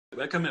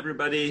welcome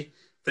everybody.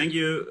 Thank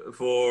you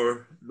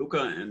for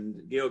Luca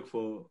and Georg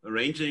for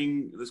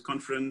arranging this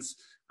conference.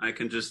 I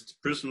can just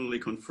personally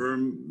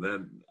confirm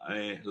that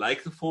I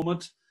like the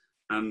format,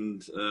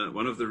 and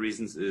one of the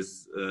reasons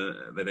is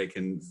that I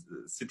can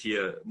sit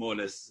here more or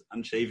less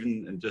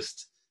unshaven and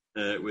just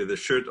with a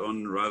shirt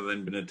on rather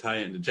than with a tie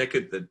and a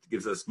jacket. That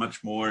gives us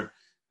much more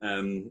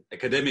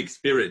academic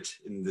spirit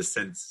in this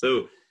sense.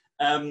 So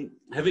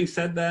having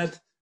said that,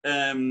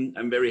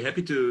 I'm very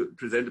happy to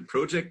present a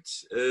project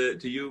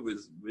to you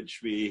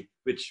which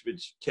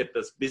kept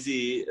us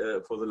busy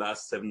for the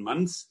last 7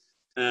 months.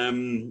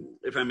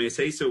 If I may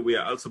say so, we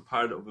are also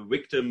part of a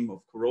victim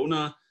of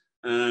Corona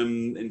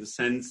in the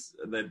sense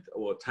that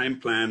our time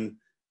plan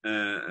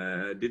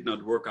did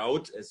not work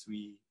out as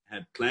we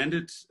had planned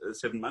it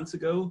 7 months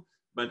ago,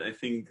 but I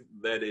think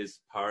that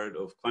is part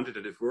of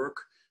quantitative work.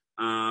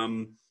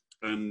 Of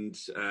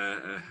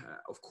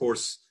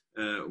course,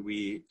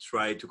 we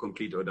try to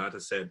complete our data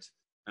set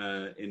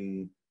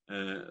in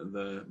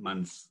the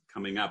months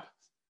coming up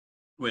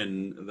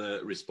when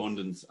the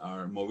respondents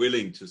are more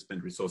willing to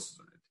spend resources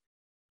on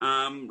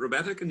it.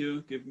 Roberta, can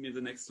you give me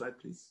the next slide,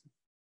 please?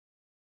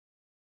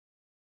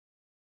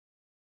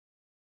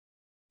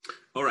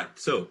 All right,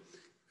 so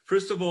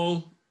first of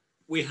all,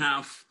 we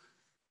have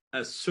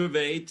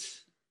surveyed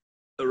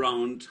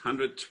around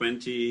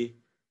 120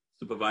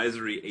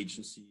 supervisory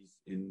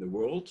agencies in the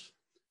world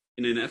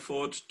in an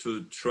effort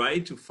to try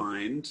to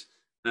find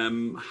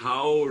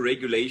how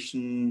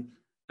regulation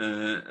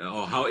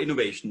or how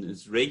innovation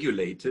is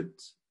regulated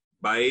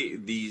by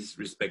these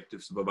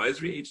respective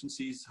supervisory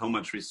agencies, how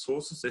much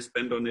resources they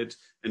spend on it,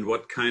 and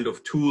what kind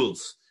of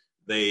tools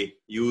they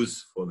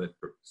use for that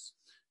purpose.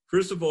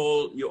 First of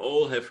all, you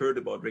all have heard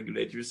about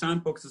regulatory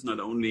sandboxes, not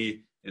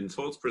only in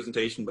Saul's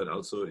presentation, but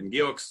also in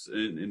Georg's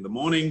in the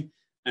morning.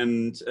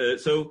 And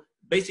so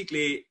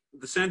basically,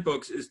 the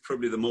sandbox is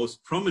probably the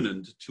most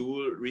prominent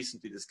tool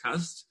recently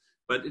discussed,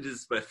 but it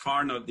is by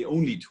far not the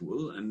only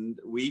tool. And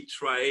we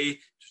try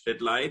to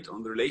shed light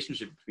on the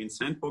relationship between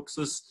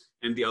sandboxes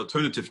and the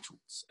alternative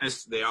tools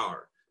as they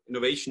are.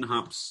 Innovation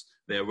hubs,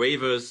 their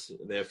waivers,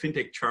 their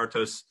fintech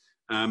charters,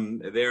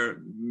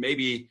 there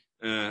maybe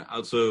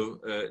also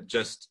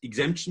just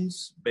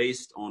exemptions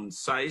based on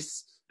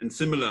size and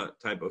similar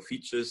type of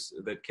features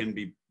that can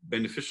be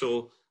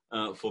beneficial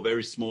for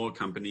very small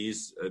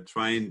companies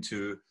trying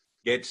to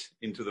get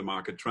into the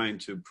market, trying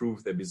to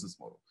prove their business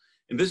model.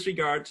 In this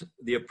regard,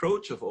 the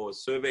approach of our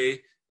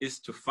survey is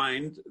to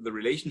find the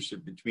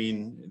relationship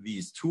between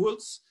these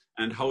tools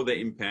and how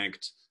they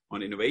impact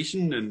on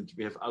innovation. And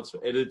we have also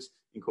added,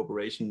 in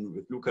cooperation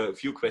with Luca, a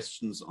few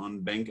questions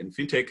on bank and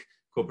fintech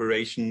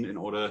cooperation in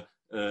order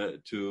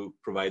to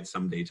provide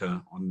some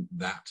data on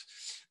that.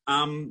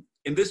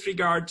 In this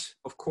regard,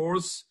 of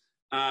course,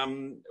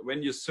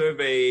 when you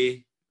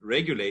survey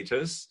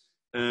regulators,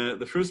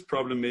 the first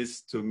problem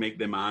is to make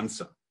them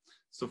answer.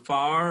 So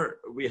far,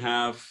 we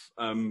have,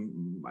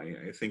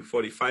 I think,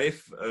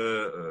 45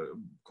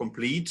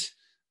 complete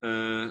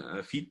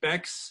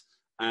feedbacks,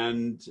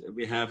 and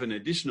we have an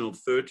additional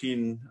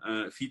 13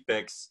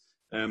 feedbacks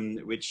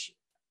which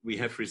we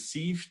have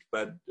received,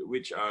 but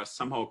which are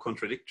somehow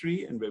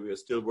contradictory, and where we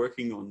are still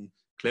working on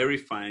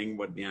clarifying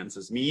what the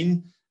answers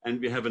mean. And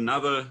we have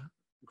another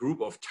group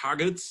of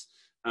targets.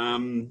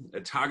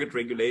 A target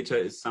regulator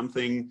is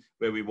something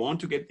where we want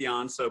to get the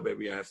answer, where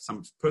we have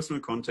some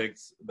personal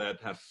contacts that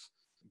have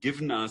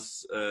given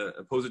us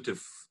a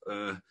positive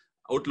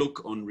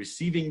outlook on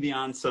receiving the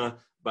answer,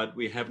 but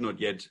we have not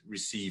yet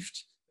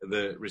received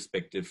the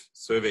respective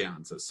survey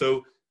answer.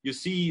 So you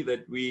see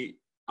that we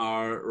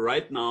are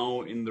right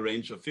now in the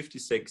range of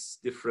 56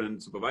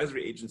 different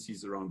supervisory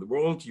agencies around the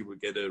world. You will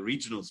get a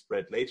regional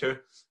spread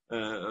later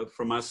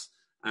from us,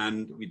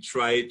 and we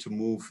try to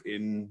move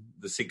in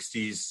the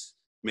 60s,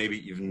 maybe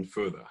even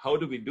further. How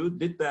do we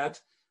did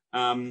that?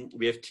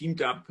 We have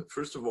teamed up,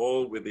 first of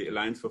all, with the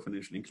Alliance for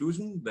Financial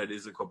Inclusion. That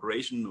is a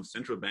cooperation of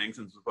central banks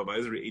and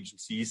supervisory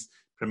agencies,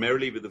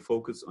 primarily with a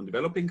focus on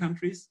developing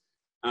countries.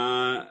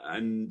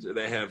 And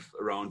they have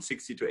around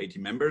 60 to 80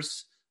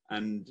 members,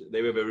 and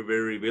they were very,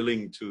 very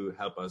willing to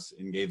help us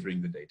in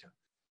gathering the data.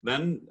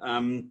 Then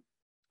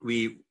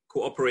we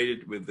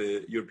cooperated with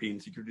the European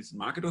Securities and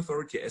Market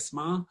Authority,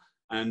 ESMA,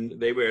 and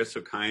they were so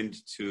kind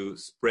to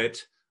spread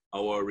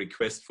our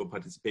request for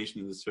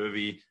participation in the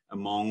survey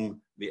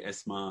among the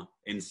ESMA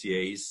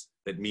NCAs.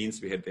 That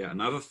means we had there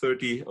another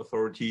 30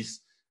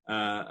 authorities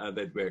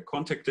that were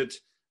contacted.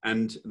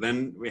 And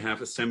then we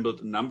have assembled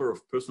a number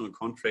of personal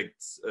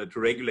contracts to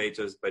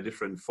regulators by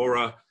different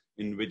fora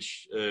in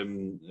which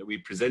we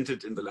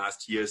presented in the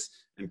last years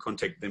and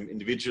contact them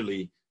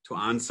individually to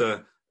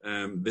answer.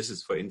 This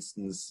is, for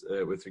instance,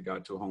 with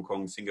regard to Hong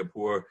Kong,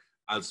 Singapore,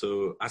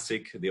 also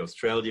ASIC, the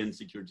Australian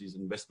Securities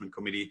Investment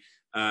Committee.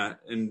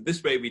 In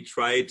this way, we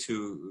try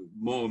to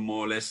more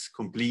or less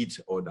complete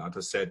our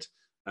data set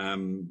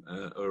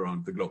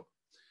around the globe.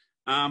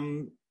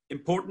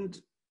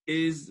 Important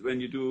is when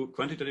you do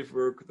quantitative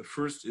work, the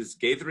first is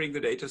gathering the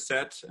data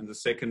set and the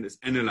second is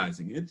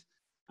analyzing it.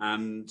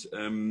 And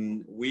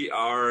we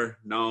are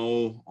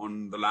now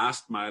on the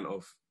last mile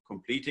of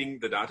completing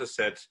the data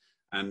set.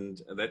 And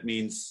that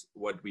means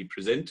what we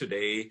present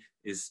today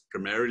is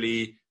primarily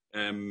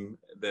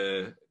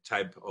the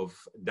type of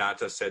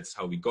data sets,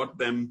 how we got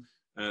them,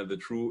 the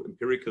true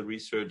empirical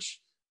research,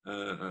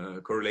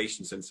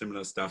 correlations and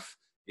similar stuff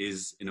is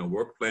in our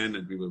work plan,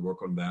 and we will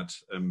work on that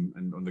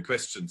and on the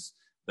questions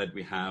that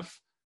we have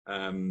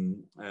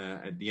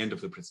at the end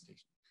of the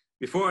presentation.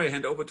 Before I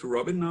hand over to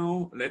Robin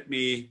now, let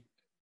me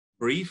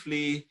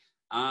briefly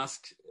ask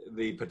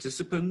the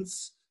participants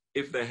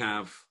if they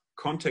have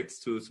contacts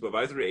to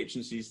supervisory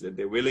agencies that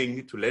they're willing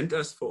to lend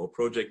us for a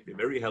project. Be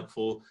very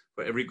helpful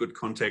for every good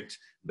contact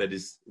that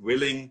is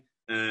willing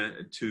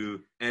to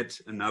add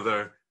another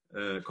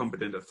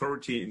competent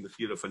authority in the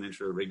field of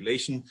financial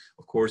regulation.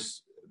 Of course,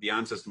 the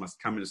answers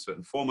must come in a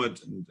certain format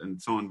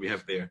and so on. We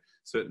have there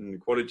certain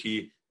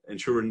quality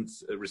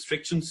insurance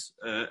restrictions,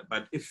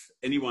 but if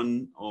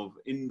anyone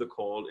in the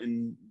call,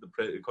 in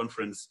the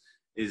conference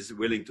is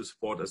willing to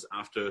support us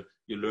after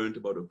you learned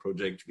about a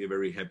project, we're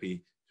very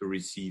happy to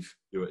receive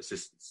your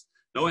assistance.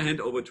 Now I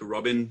hand over to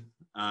Robin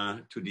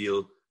to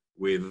deal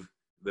with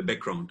the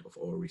background of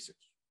our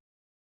research.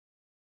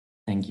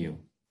 Thank you.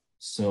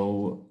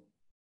 So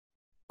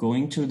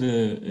going to the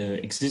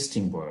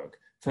existing work,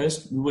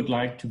 first we would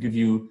like to give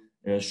you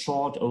a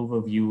short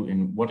overview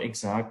in what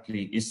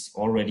exactly is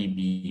already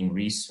being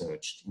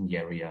researched in the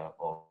area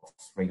of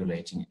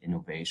regulating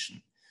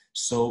innovation.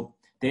 So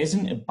there's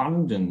an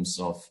abundance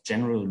of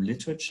general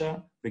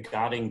literature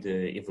regarding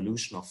the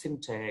evolution of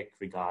fintech,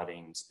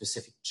 regarding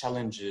specific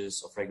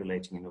challenges of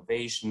regulating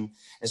innovation,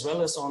 as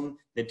well as on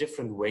the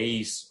different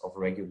ways of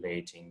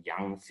regulating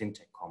young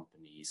fintech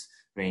companies,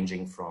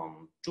 ranging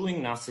from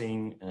doing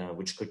nothing,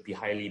 which could be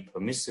highly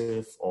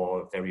permissive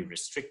or very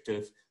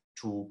restrictive,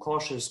 to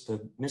cautious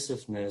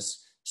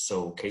permissiveness,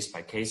 so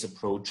case-by-case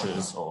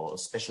approaches or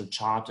special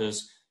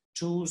charters,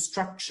 to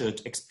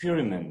structured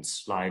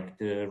experiments like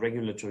the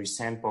regulatory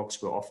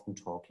sandbox we're often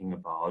talking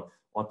about,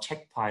 or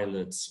tech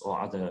pilots or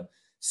other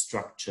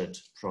structured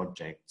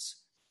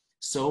projects.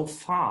 So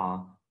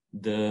far,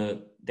 there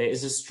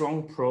is a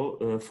strong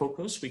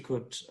focus we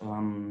could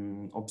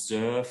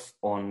observe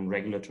on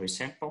regulatory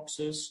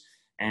sandboxes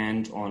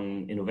and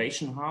on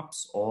innovation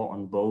hubs, or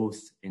on both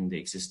in the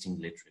existing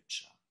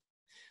literature.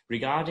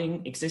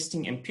 Regarding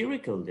existing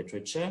empirical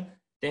literature,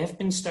 there have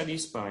been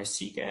studies by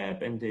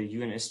CGAP and the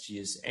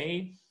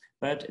UNSGSA,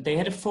 but they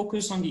had a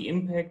focus on the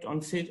impact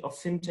of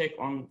fintech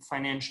on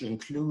financial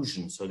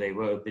inclusion, so they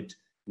were a bit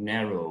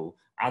narrow.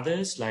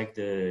 Others, like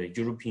the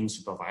European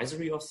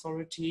supervisory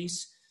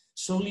authorities,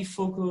 solely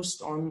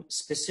focused on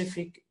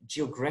specific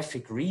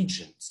geographic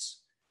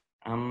regions.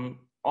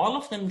 All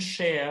of them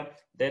share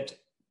that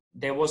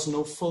there was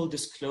no full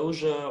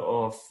disclosure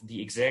of the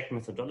exact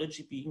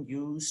methodology being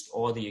used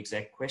or the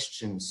exact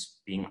questions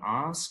being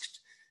asked.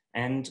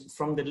 And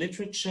from the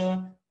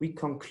literature, we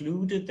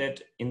concluded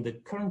that in the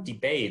current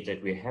debate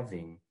that we're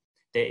having,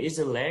 there is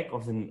a lack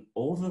of an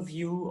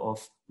overview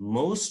of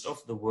most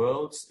of the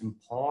world's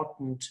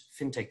important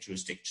fintech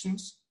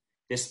jurisdictions,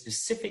 the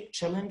specific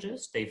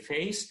challenges they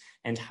face,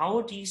 and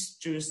how these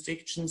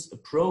jurisdictions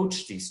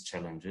approach these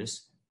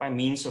challenges by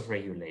means of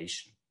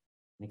regulation.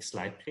 Next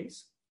slide,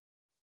 please.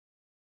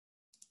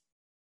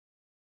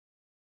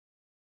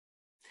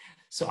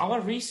 So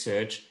our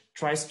research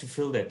tries to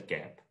fill that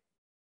gap.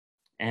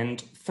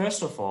 And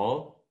first of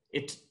all,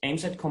 it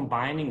aims at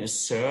combining a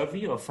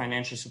survey of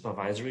financial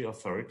supervisory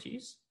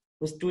authorities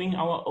with doing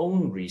our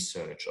own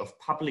research of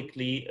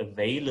publicly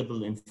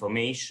available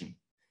information,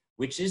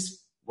 which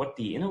is what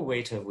the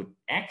innovator would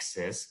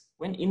access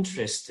when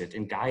interested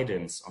in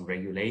guidance on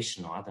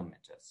regulation or other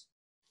matters.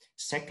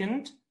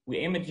 Second, we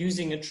aim at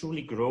using a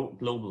truly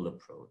global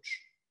approach.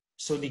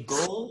 So the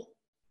goal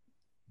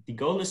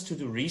is to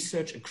do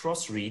research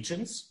across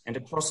regions and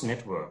across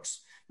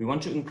networks. We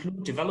want to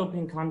include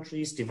developing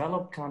countries,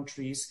 developed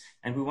countries,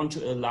 and we want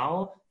to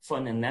allow for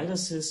an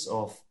analysis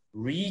of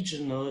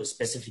regional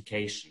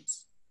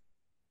specifications.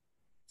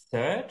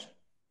 Third,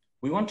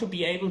 we want to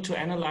be able to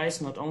analyze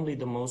not only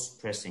the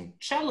most pressing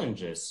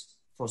challenges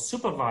for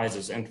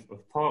supervisors and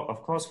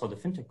of course for the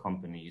fintech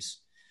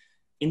companies.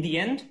 In the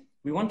end,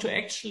 we want to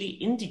actually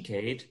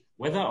indicate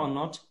whether or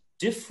not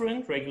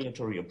different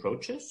regulatory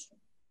approaches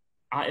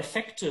are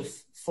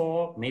effective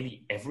for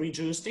maybe every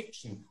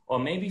jurisdiction, or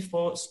maybe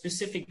for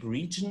specific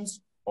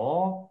regions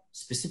or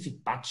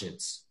specific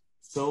budgets.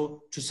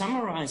 So to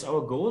summarize,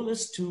 our goal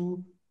is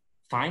to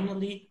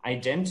finally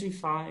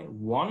identify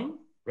one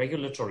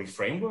regulatory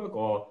framework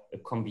or a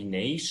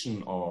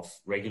combination of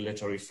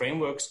regulatory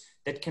frameworks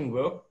that can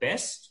work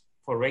best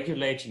for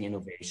regulating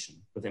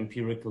innovation with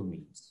empirical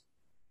means.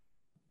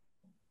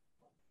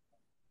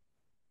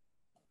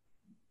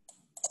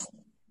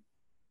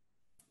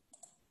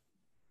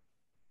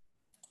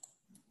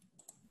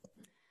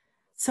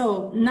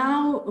 So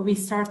now we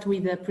start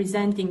with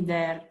presenting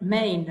the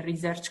main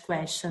research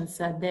questions.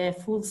 The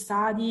full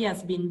study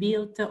has been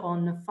built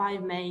on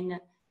five main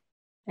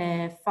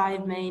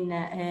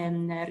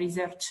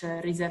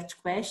research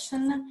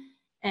questions,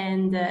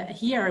 and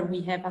here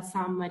we have a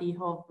summary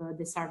of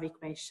the survey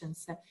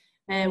questions.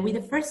 With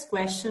the first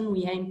question,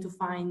 we aim to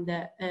find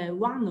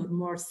one or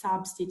more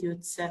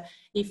substitutes,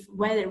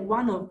 whether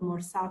one or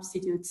more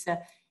substitutes,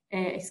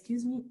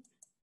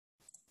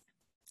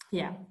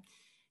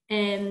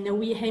 and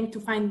we aim to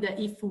find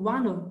if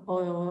one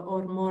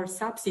or more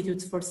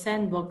substitutes for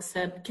sandbox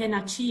can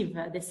achieve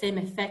the same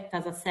effect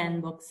as a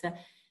sandbox.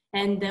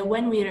 And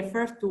when we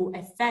refer to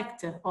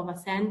effect of a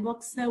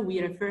sandbox,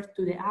 we refer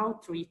to the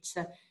outreach,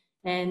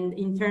 and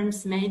in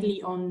terms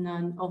mainly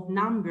of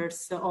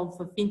numbers of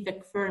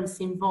fintech firms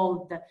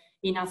involved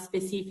in a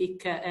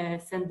specific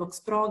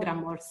sandbox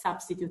program or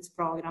substitutes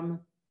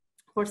program.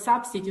 For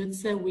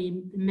substitutes,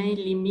 we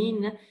mainly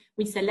mean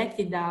we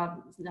selected a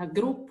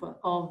group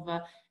of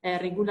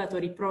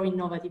regulatory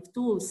pro-innovative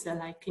tools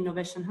like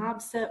innovation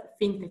hubs,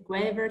 fintech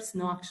waivers,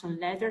 no action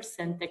letters,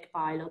 and tech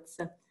pilots.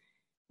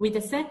 With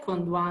the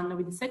second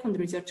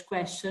research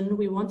question,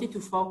 we wanted to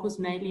focus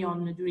mainly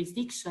on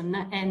jurisdiction,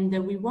 and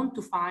we want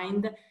to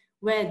find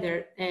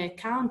whether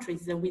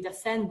countries with a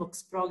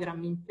sandbox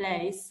program in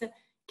place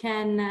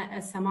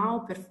can somehow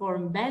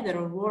perform better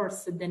or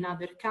worse than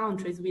other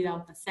countries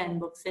without a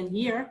sandbox. And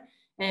here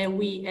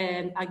we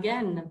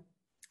again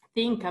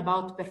think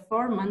about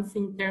performance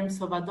in terms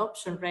of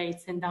adoption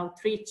rates and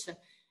outreach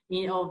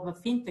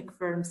of fintech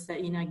firms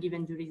in a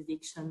given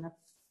jurisdiction.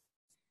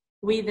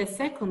 With the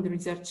second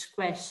research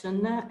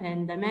question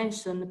and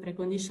dimension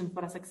precondition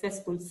for a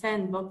successful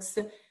sandbox,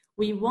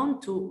 we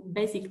want to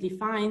basically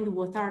find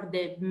what are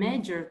the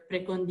major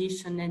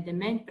precondition and the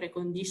main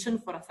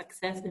precondition for a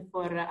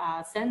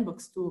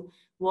sandbox to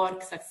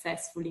work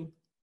successfully.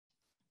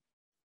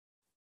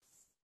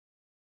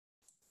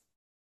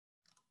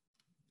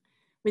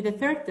 With the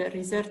third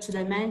research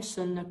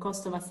dimension,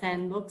 cost of a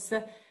sandbox,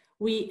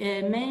 we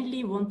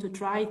mainly want to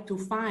try to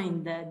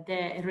find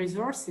the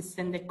resources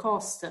and the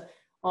cost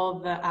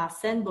of a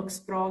sandbox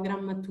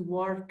program to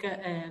work,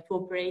 to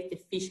operate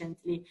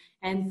efficiently.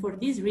 And for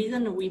this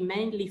reason, we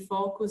mainly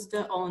focused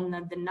on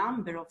the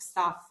number of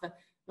staff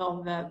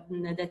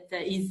that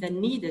is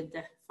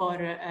needed for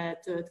a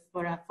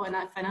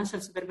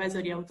financial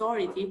supervisory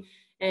authority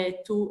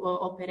to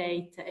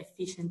operate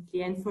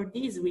efficiently. And for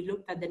this, we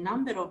looked at the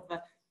number of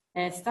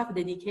staff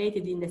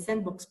dedicated in the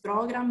sandbox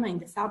program, in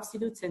the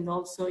substitutes, and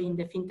also in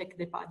the fintech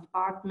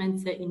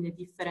departments in the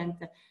different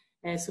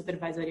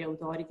supervisory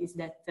authorities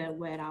that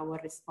were our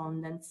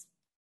respondents.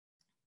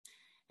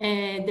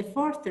 The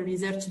fourth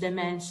research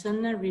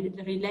dimension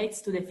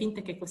relates to the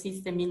fintech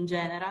ecosystem in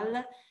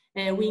general.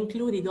 We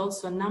included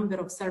also a number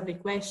of survey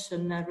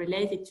questions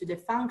related to the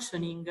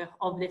functioning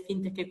of the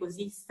fintech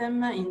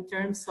ecosystem in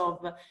terms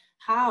of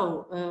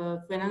how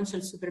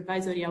financial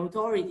supervisory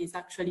authorities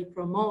actually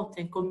promote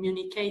and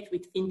communicate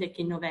with fintech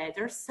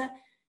innovators,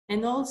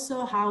 and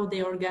also how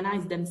they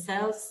organize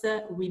themselves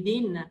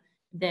within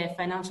the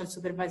financial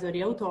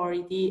supervisory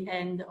authority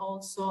and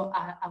also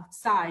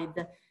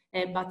outside,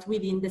 but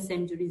within the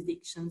same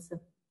jurisdictions.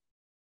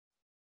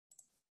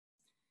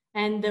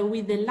 And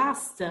with the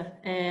last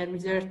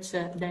research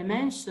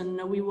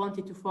dimension, we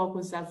wanted to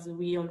focus, as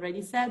we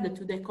already said,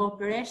 to the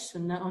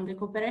cooperation, on the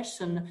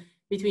cooperation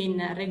between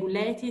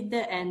regulated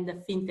and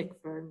fintech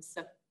firms.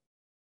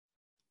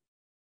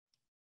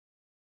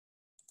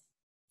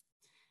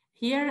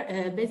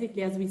 Here,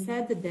 basically, as we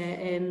said,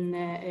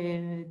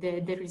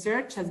 the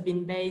research has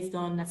been based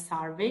on a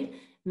survey,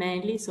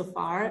 mainly so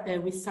far.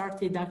 We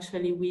started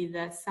actually with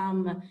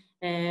some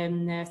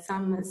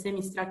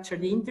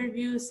semi-structured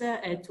interviews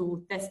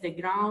to test the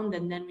ground,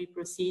 and then we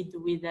proceed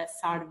with a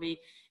survey,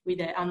 with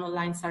an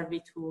online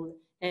survey tool.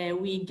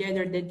 We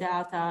gathered the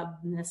data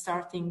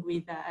starting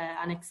with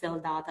an Excel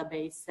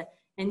database.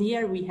 And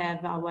here we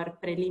have our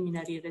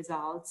preliminary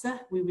results.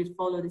 We will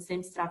follow the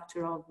same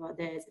structure of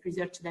the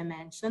research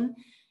dimension.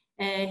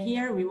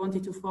 Here we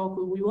wanted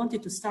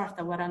to start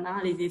our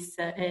analysis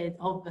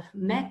of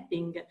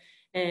mapping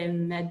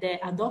the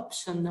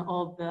adoption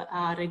of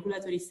a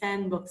regulatory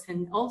sandbox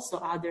and also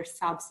other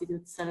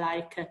substitutes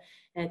like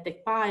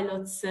tech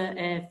pilots,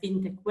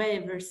 fintech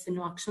waivers,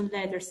 no action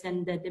letters,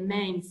 and the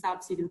main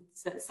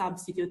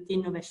substitute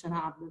innovation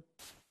hub.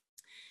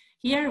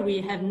 Here we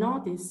have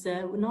noticed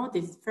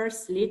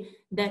firstly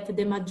that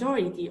the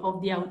majority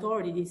of the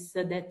authorities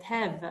that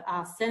have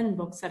a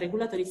sandbox, a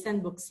regulatory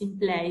sandbox in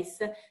place,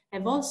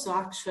 have also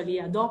actually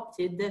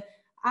adopted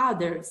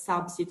other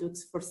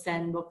substitutes for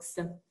sandbox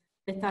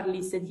that are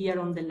listed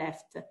here on the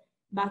left.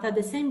 But at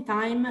the same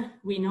time,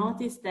 we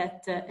noticed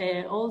that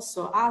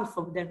also half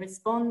of the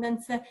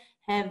respondents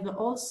have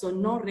also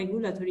no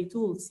regulatory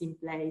tools in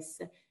place,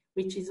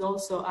 which is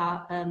also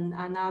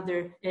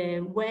another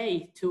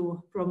way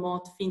to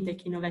promote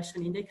fintech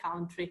innovation in the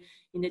country,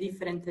 in the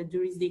different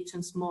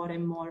jurisdictions, more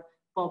and more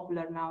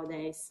popular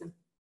nowadays.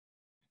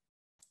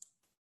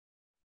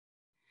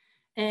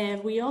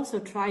 We also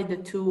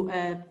tried to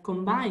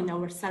combine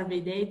our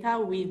survey data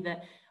with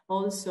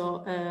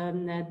also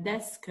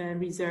desk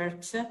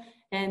research,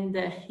 and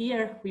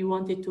here we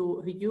wanted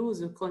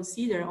to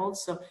consider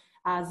also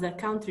as a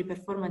country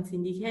performance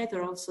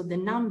indicator, also the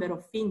number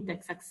of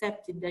fintechs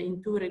accepted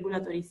into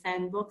regulatory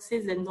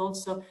sandboxes, and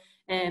also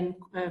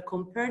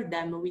compared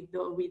them with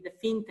the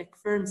fintech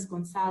firms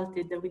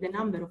consulted, with the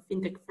number of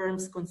fintech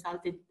firms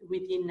consulted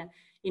within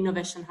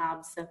innovation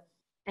hubs.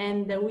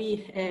 And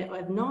we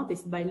have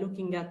noticed by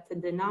looking at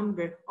the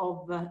number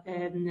of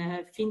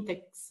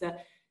fintechs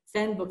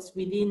sandbox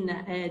within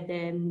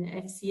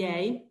the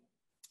FCA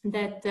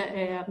that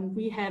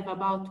we have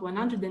about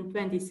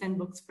 120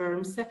 sandbox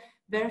firms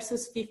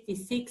versus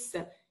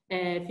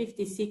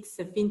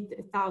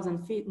 56,000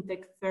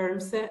 fintech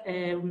firms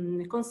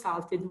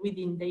consulted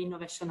within the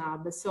Innovation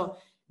Hub. So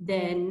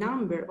the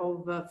number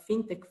of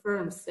fintech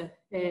firms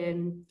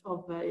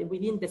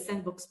within the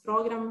sandbox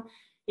program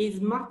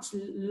is much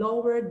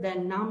lower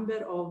than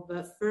number of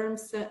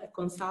firms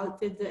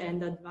consulted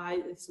and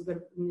advised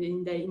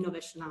in the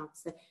Innovation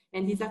Hubs.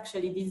 And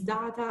these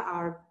data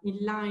are in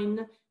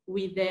line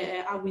with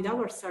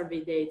our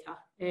survey data,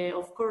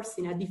 of course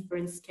in a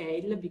different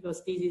scale,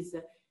 because this is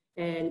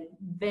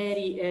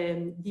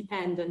very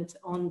dependent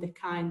on the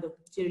kind of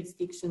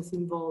jurisdictions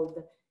involved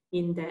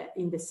in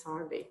the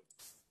survey.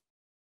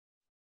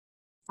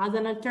 As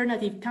an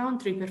alternative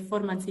country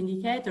performance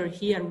indicator,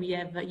 here we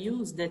have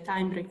used the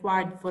time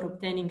required for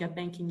obtaining a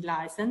banking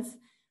license.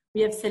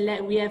 We have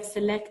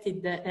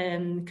selected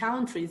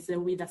countries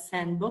with a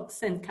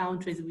sandbox and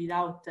countries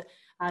without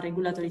a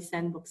regulatory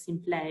sandbox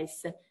in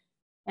place.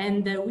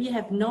 And we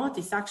have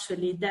noticed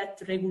actually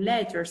that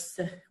regulators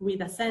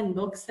with a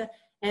sandbox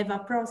have a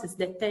process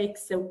that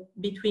takes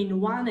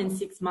between 1 and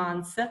 6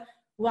 months,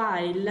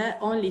 while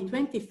only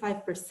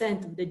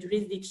 25% of the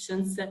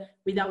jurisdictions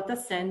without a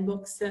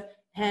sandbox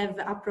have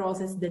a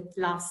process that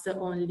lasts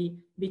only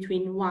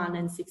between 1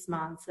 and 6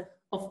 months.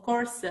 Of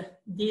course,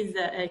 this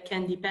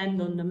can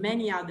depend on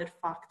many other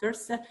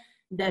factors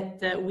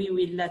that we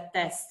will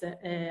test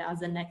as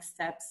the next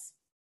steps.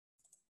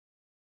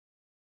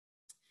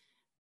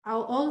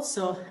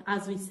 Also,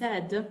 as we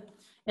said,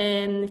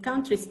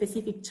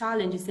 country-specific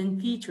challenges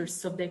and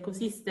features of the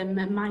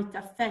ecosystem might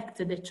affect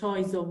the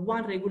choice of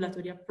one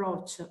regulatory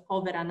approach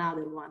over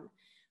another one.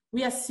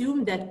 We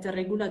assume that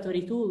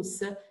regulatory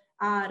tools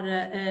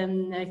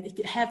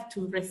have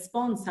to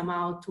respond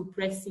somehow to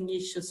pressing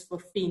issues for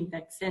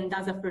fintechs. And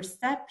as a first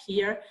step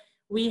here,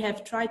 we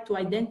have tried to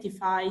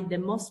identify the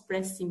most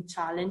pressing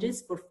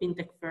challenges for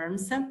fintech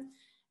firms.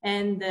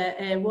 And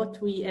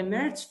what we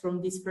emerged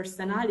from this first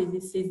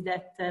analysis is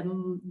that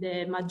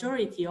the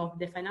majority of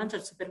the financial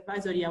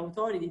supervisory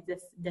authorities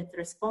that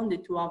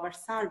responded to our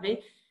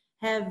survey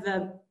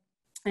have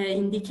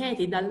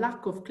indicated a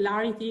lack of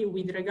clarity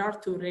with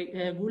regard to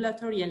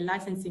regulatory and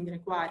licensing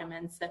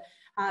requirements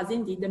as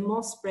indeed the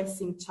most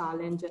pressing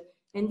challenge.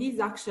 And this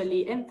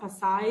actually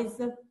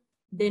emphasizes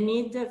the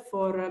need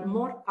for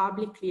more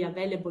publicly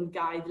available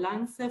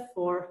guidelines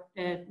for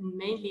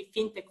mainly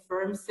fintech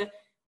firms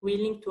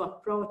willing to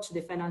approach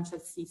the financial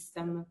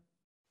system.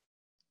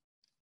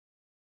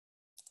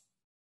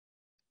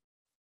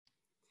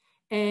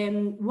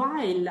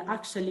 While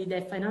actually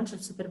the financial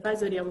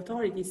supervisory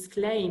authorities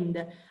claimed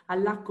a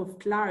lack of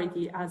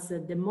clarity as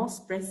the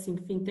most pressing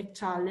fintech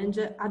challenge,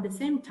 at the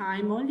same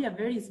time, only a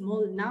very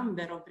small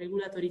number of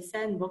regulatory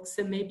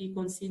sandboxes may be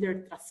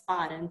considered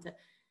transparent.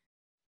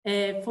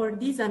 For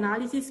this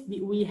analysis,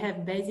 we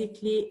have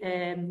basically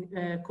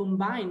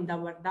combined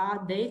our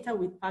data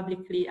with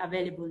publicly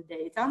available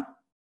data.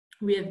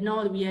 We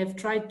have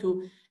tried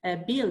to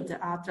build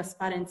a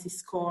transparency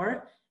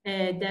score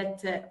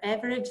that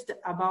averaged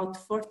about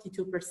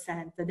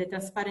 42%. The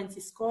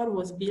transparency score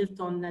was built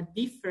on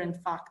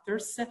different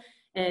factors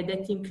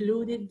that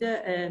included,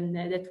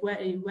 that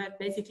were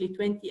basically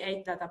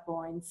 28 data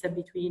points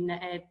between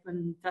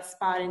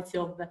transparency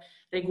of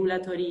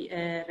regulatory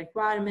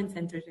requirements,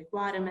 entry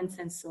requirements,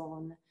 and so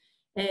on.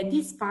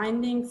 These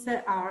findings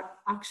are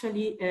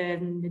actually,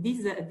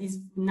 this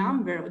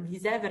number,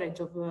 this average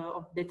of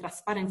the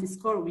transparency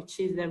score, which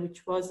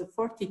was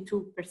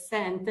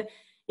 42%,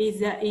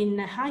 is in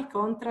high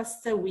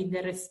contrast with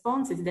the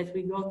responses that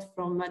we got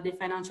from the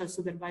financial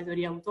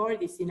supervisory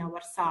authorities in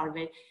our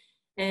survey.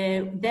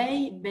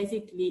 They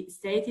basically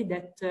stated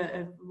that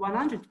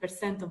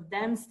 100% of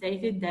them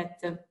stated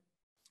that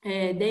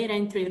their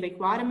entry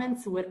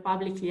requirements were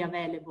publicly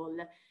available.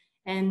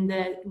 And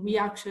we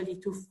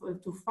actually,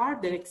 to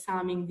further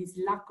examine this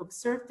lack of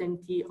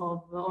certainty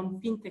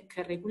on fintech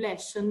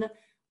regulation,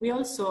 we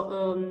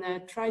also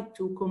tried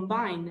to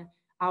combine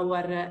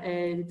our,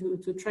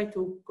 to try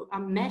to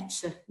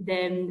match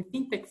the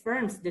fintech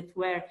firms that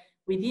were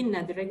within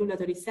the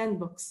regulatory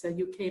sandbox,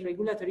 UK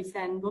regulatory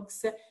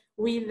sandbox,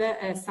 with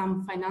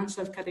some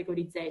financial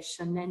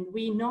categorization. And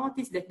we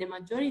noticed that the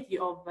majority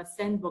of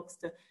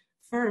sandboxed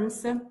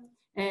firms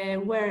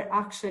were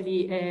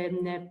actually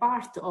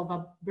part of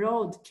a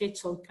broad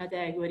catch-all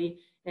category,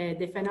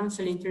 the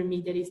financial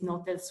intermediaries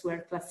not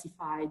elsewhere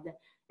classified.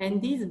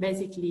 And this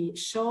basically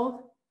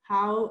show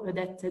how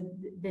that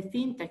the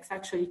fintechs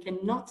actually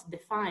cannot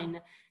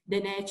define the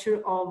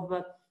nature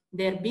of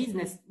their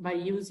business by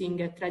using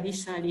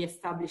traditionally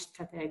established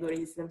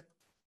categories.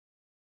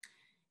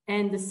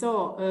 And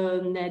so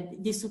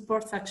this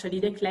supports actually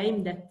the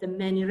claim that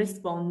many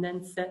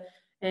respondents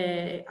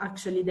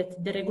actually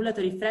that the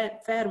regulatory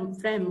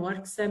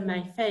frameworks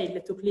may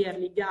fail to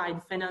clearly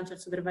guide financial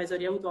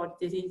supervisory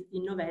authorities,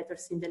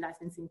 innovators in the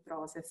licensing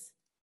process.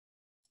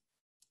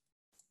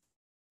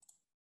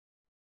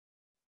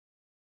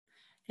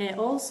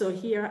 Also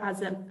here,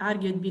 as I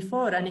argued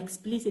before, an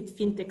explicit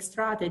fintech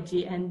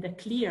strategy and a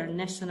clear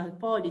national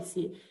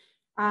policy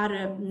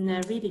are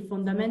really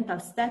fundamental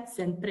steps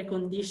and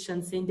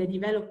preconditions in the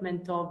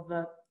development of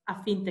a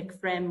fintech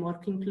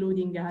framework,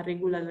 including a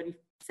regulatory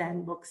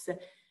sandbox.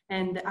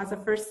 And as a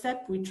first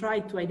step, we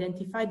tried to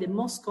identify the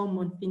most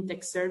common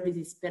fintech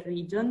services per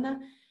region.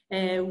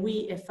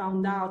 We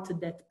found out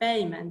that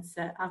payments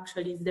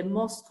actually is the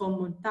most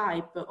common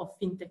type of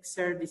fintech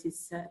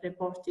services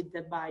reported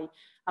by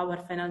our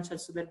financial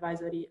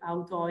supervisory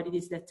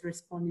authorities that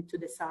responded to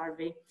the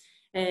survey.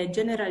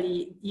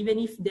 Generally, even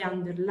if the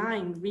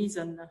underlying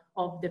reason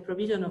of the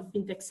provision of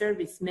fintech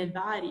service may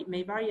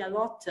vary a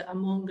lot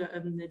among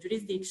the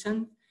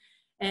jurisdictions,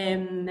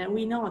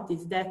 we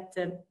noticed that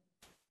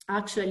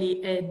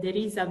actually there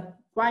is a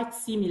quite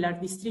similar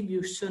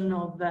distribution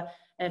of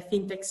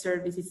fintech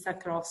services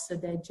across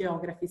the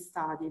geography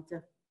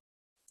studied.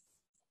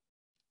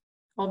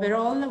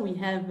 Overall, we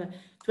have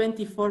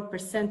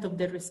 24% of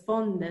the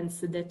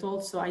respondents that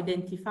also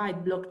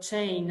identified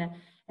blockchain,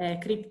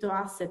 crypto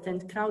asset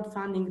and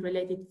crowdfunding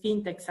related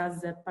fintechs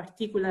as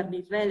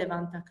particularly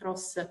relevant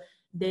across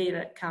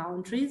their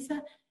countries.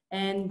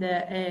 And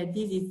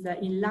this is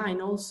in line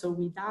also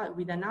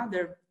with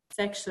another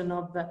section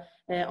of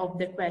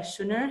the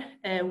questionnaire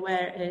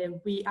where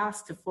we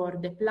asked for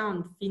the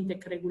planned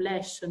fintech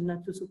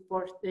regulation to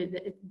support,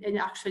 and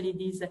actually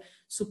this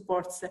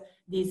supports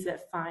this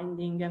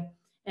finding.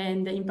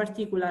 And in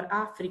particular,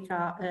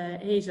 African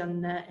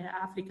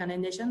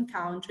and Asian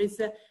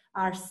countries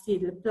are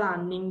still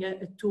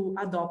planning to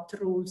adopt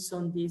rules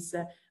on this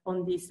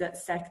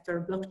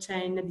sector,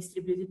 blockchain,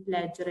 distributed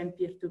ledger, and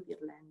peer-to-peer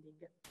lending.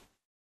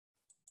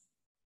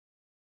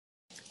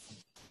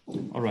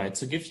 All right,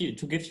 so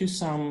to give you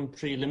some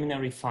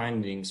preliminary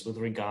findings with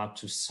regard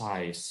to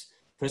size.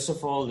 First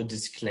of all, a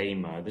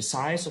disclaimer. The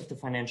size of the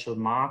financial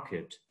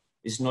market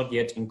is not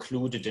yet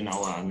included in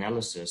our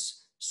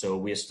analysis. So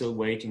we are still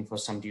waiting for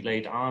some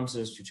delayed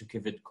answers due to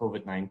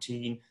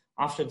COVID-19.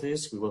 After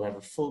this, we will have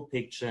a full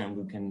picture and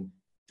we can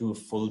do a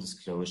full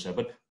disclosure.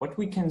 But what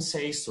we can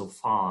say so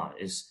far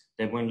is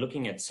that when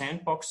looking at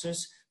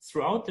sandboxes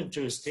throughout the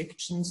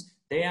jurisdictions,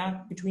 they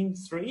are between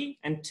 3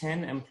 and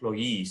 10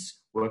 employees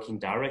working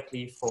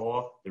directly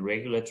for the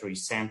regulatory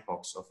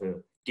sandbox of a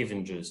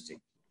given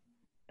jurisdiction.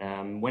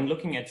 When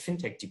looking at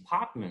fintech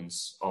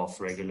departments of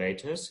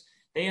regulators,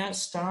 they are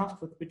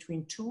staffed with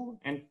between 2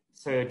 and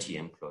 30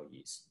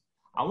 employees.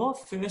 Our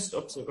first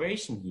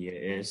observation here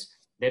is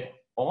that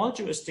all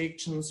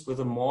jurisdictions with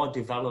a more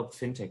developed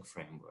fintech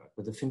framework,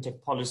 with a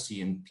fintech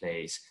policy in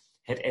place,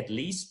 had at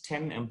least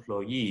 10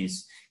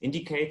 employees,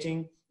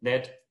 indicating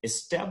that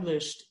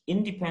established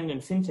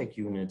independent fintech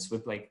units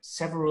with like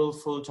several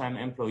full-time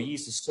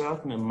employees, a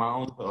certain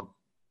amount of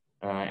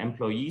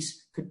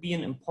employees, could be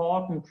an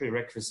important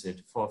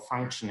prerequisite for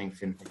functioning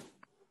fintech.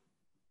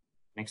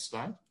 Next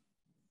slide.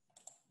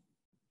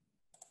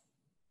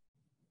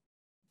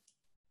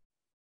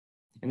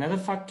 Another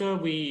factor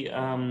we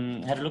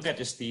had a look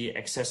at is the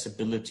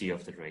accessibility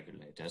of the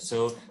regulator.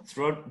 So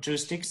throughout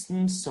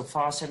jurisdictions, so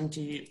far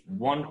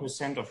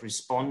 71% of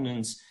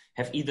respondents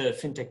have either a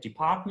fintech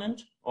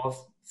department or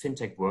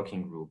fintech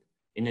working group.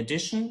 In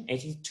addition,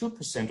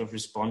 82% of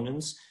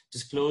respondents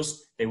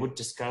disclosed they would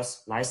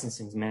discuss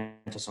licensing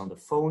matters on the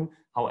phone.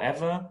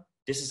 However,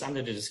 this is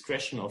under the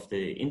discretion of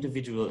the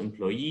individual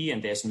employee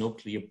and there's no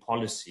clear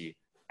policy,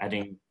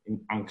 adding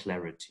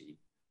unclarity.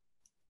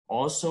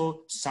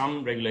 Also,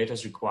 some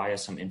regulators require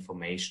some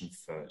information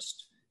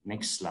first.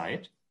 Next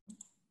slide.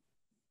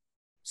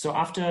 So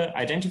after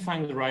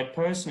identifying the right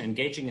person,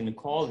 engaging in a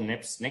call, the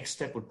next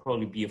step would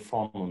probably be a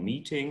formal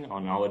meeting, or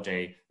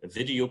nowadays a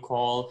video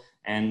call.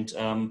 And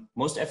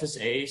most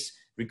FSAs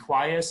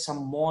require some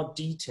more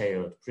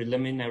detailed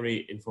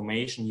preliminary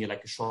information here,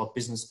 like a short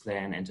business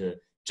plan and a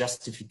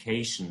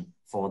justification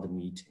for the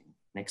meeting.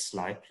 Next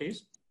slide,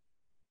 please.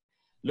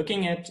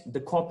 Looking at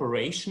the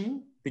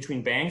cooperation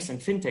between banks and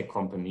fintech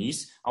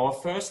companies, our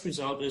first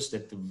result is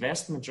that the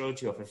vast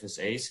majority of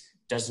FSAs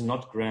does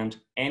not grant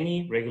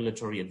any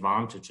regulatory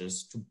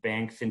advantages to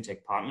bank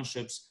fintech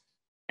partnerships.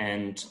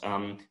 And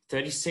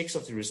 36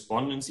 of the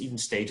respondents even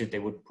stated they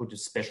would put a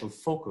special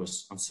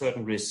focus on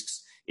certain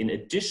risks in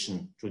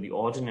addition to the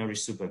ordinary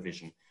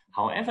supervision.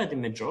 However, the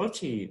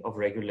majority of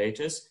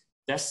regulators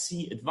does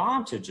see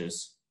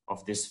advantages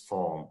of this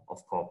form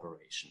of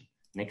cooperation.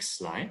 Next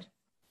slide.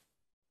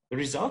 The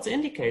results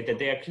indicate that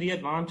there are clear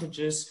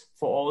advantages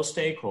for all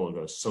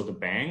stakeholders. So the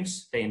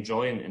banks, they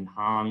enjoy an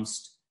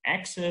enhanced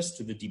access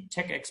to the deep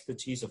tech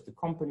expertise of the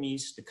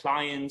companies, the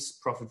clients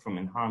profit from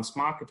enhanced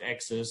market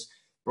access,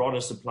 broader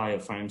supply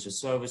of financial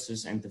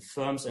services, and the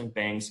firms and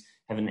banks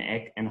have an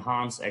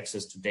enhanced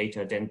access to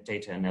data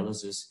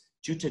analysis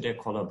due to their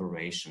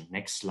collaboration.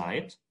 Next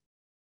slide.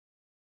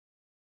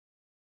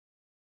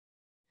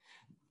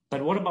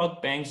 But what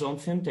about banks' own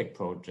fintech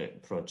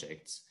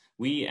projects?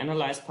 We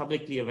analyzed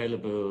publicly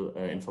available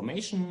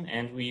information,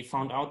 and we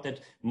found out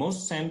that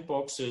most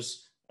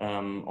sandboxes,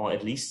 or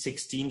at least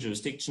 16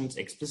 jurisdictions,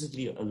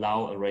 explicitly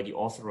allow already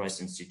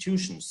authorized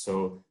institutions.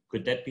 So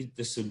could that be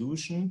the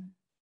solution?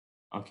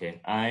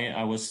 Okay,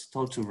 I was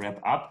told to wrap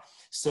up.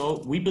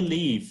 So we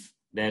believe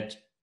that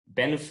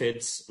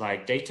benefits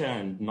like data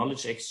and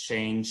knowledge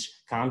exchange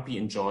can't be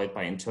enjoyed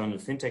by internal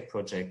fintech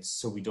projects.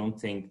 So we don't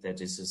think that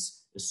this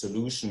is a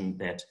solution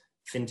that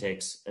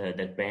fintechs,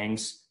 that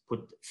banks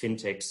put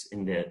fintechs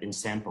in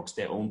sandbox,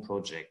 their own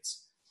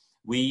projects.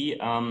 We,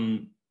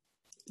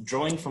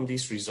 drawing from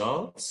these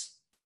results,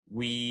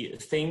 we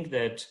think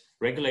that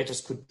regulators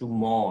could do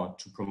more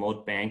to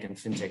promote bank and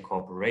fintech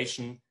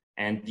cooperation,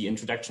 and the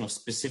introduction of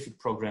specific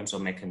programs or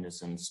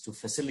mechanisms to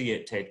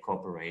facilitate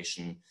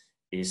cooperation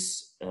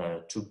is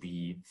to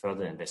be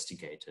further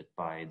investigated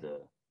by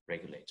the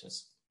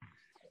regulators.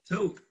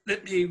 So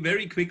let me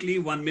very quickly,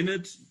 1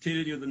 minute, tell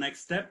you the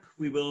next step.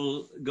 We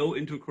will go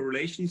into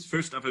correlations.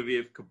 First, after we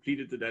have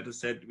completed the data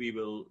set, we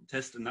will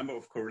test a number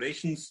of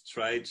correlations,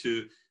 try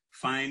to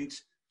find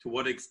to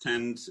what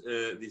extent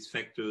these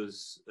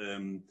factors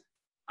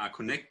are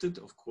connected.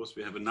 Of course,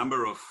 we have a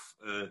number of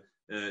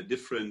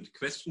different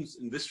questions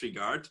in this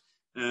regard,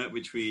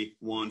 which we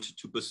want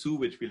to pursue,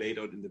 which we laid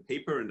out in the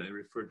paper, and I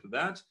refer to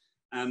that.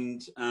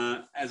 And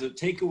as a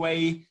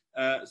takeaway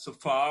so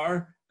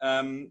far,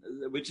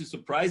 which is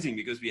surprising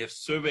because we have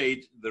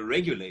surveyed the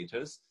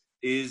regulators,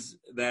 is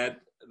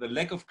that the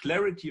lack of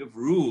clarity of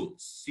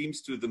rules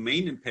seems to be the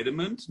main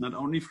impediment, not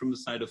only from the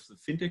side of the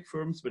fintech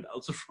firms, but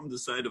also from the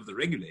side of the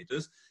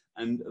regulators.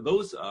 And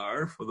those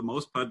are, for the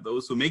most part,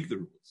 those who make the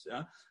rules.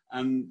 Yeah?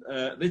 And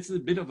this is a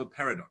bit of a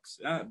paradox,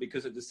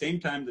 because at the same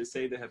time, they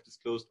say they have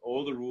disclosed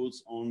all the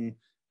rules on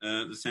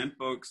the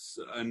sandbox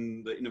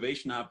and the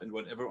innovation hub and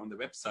whatever on the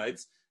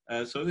websites.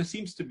 So there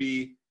seems to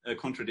be a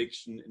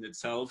contradiction in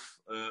itself,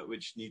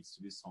 which needs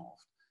to be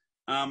solved.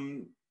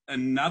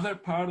 Another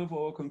part of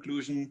our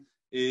conclusion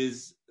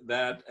is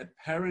that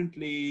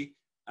apparently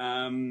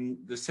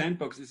the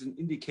sandbox is an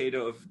indicator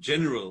of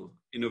general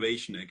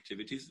innovation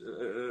activities.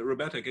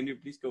 Roberta, can you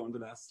please go on the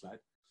last slide?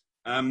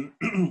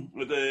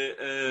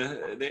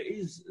 There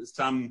is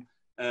some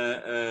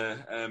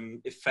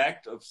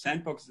effect of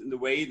sandbox in the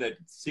way that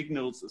it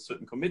signals a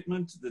certain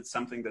commitment. That's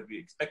something that we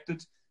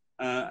expected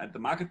at the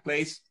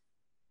marketplace.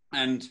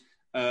 And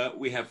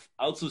we have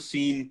also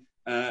seen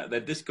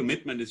that this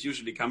commitment is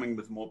usually coming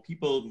with more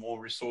people,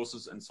 more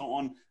resources, and so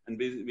on. And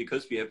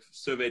because we have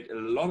surveyed a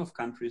lot of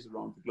countries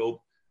around the globe,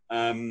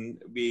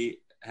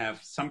 we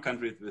have some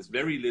countries with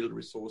very little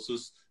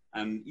resources,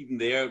 and even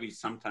there we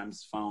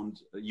sometimes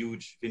found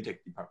huge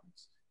fintech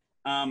departments.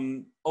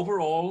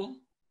 Overall,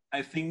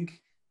 I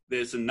think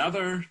there's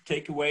another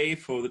takeaway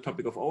for the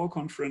topic of our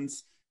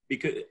conference,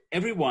 because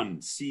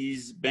everyone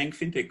sees bank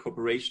fintech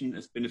cooperation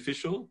as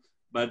beneficial,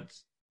 but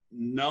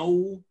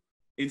no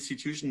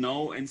institution,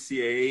 no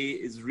NCA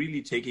is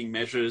really taking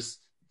measures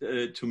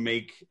to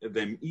make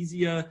them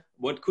easier.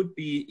 What could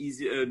be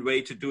easier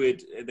way to do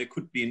it? There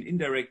could be an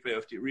indirect way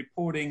of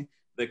reporting.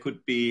 There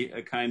could be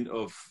a kind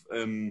of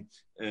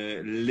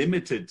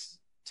limited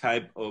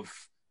type of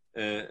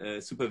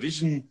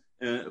supervision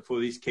for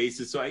these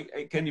cases. So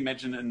I can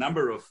imagine a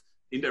number of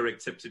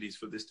indirect subsidies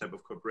for this type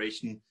of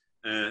cooperation,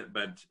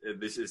 but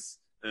this is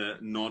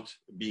not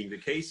being the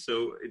case.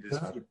 So it is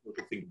fruitful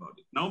to think about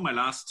it. Now, my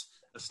last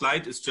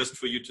slide is just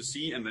for you to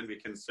see, and then we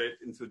can set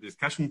into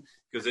discussion,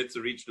 because that's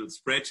a regional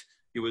spread.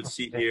 You will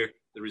see here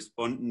the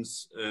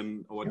respondents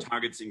or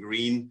targets in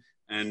green,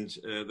 and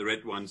the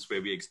red ones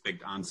where we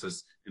expect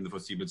answers in the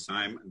foreseeable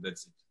time. And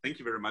that's it. Thank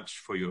you very much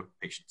for your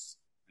patience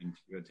and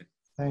your attention.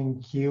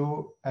 Thank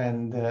you.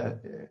 And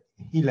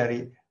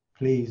Hilary,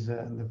 please,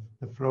 the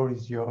floor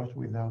is yours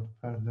without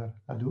further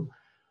ado.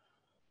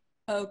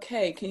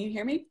 Okay, can you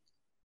hear me?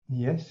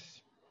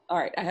 Yes. All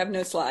right, I have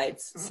no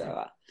slides,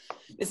 so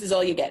this is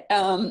all you get.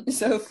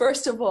 So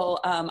first of all,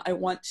 I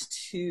want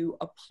to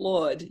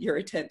applaud your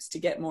attempts to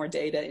get more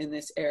data in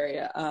this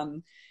area.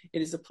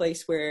 It is a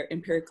place where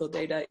empirical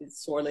data is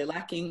sorely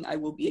lacking. I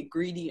will be a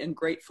greedy and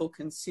grateful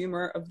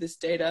consumer of this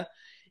data,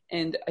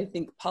 and I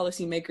think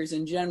policymakers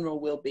in general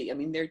will be. I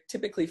mean, they're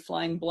typically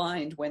flying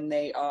blind when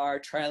they are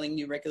trialing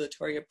new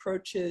regulatory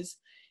approaches,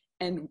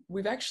 and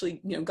we've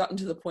actually, gotten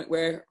to the point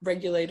where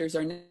regulators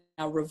are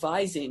now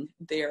revising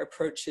their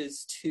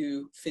approaches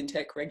to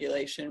fintech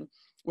regulation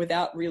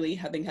without really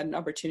having had an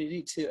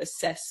opportunity to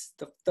assess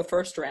the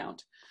first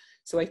round.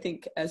 So I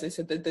think, as I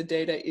said, that the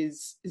data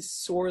is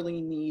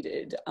sorely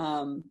needed.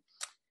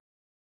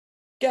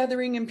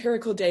 Gathering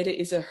empirical data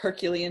is a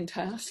Herculean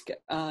task.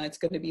 It's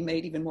going to be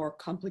made even more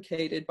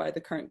complicated by the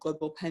current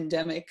global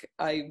pandemic.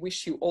 I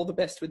wish you all the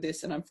best with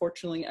this, and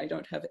unfortunately, I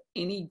don't have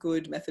any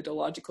good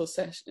methodological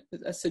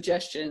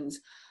suggestions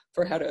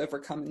for how to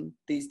overcome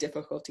these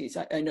difficulties.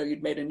 I know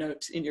you'd made a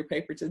note in your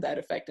paper to that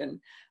effect, and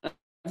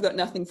I've got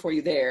nothing for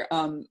you there.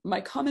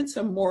 My comments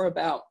are more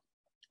about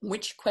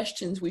which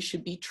questions we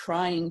should be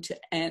trying to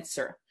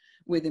answer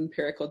with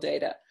empirical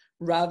data,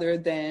 rather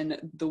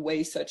than the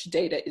way such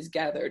data is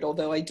gathered.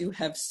 Although I do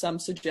have some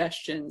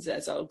suggestions,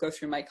 as I'll go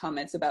through my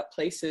comments, about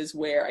places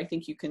where I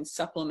think you can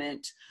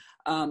supplement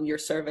your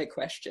survey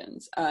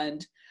questions.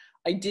 And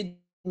I did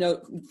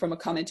note from a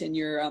comment in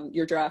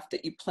your draft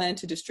that you plan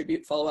to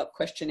distribute follow-up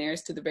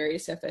questionnaires to the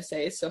various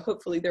FSAs. So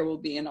hopefully there will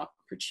be an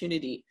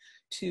opportunity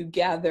to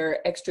gather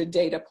extra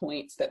data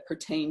points that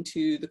pertain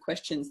to the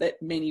questions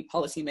that many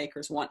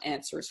policymakers want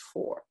answers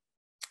for.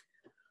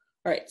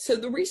 All right, so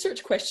the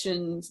research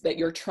questions that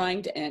you're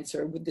trying to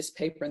answer with this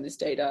paper and this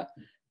data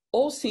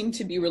all seem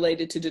to be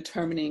related to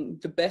determining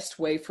the best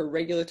way for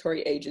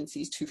regulatory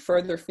agencies to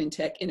further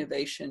fintech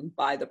innovation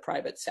by the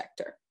private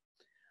sector.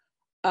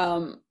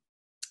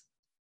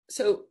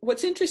 So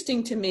what's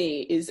interesting to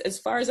me is, as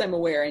far as I'm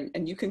aware,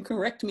 and you can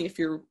correct me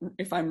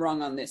if I'm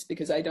wrong on this,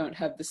 because I don't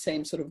have the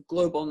same sort of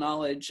global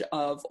knowledge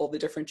of all the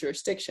different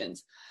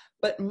jurisdictions,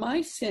 but my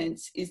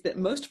sense is that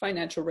most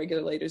financial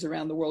regulators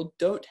around the world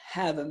don't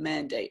have a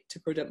mandate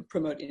to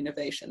promote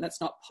innovation. That's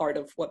not part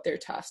of what they're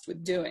tasked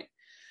with doing.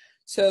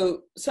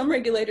 So some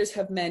regulators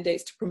have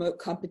mandates to promote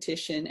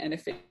competition and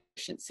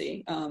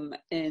efficiency, and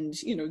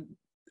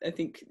I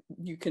think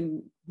you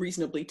can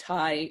reasonably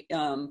tie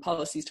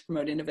policies to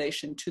promote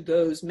innovation to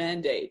those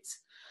mandates.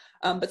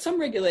 But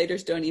some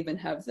regulators don't even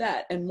have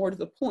that. And more to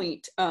the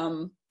point,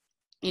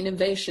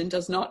 innovation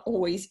does not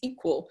always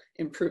equal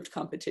improved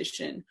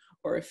competition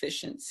or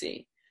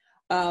efficiency.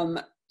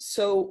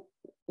 So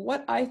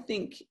what I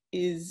think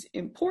is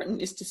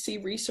important is to see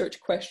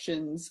research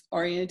questions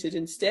oriented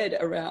instead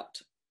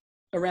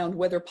around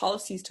whether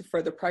policies to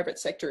further private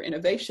sector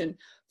innovation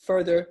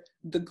further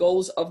the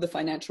goals of the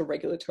financial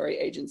regulatory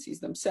agencies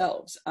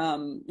themselves.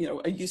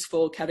 A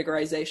useful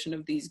categorization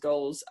of these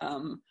goals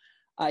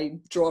I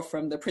draw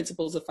from the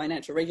Principles of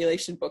Financial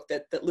Regulation book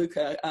that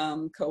Luca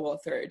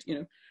co-authored.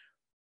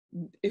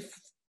 If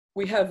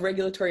we have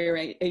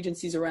regulatory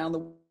agencies around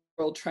the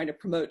world trying to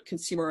promote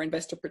consumer or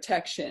investor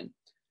protection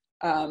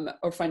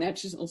or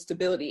financial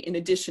stability, in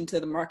addition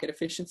to the market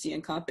efficiency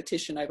and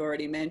competition I've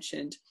already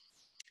mentioned,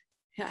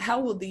 how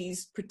will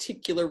these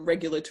particular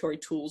regulatory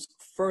tools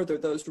further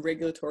those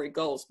regulatory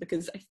goals?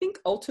 Because I think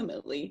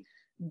ultimately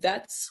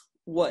that's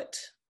what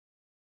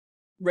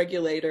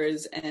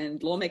regulators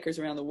and lawmakers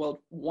around the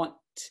world want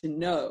to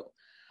know.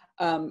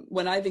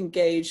 When I've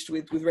engaged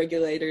with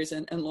regulators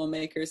and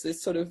lawmakers,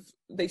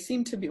 they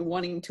seem to be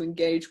wanting to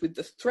engage with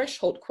the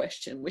threshold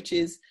question, which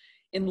is,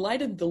 in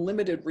light of the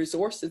limited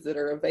resources that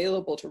are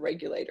available to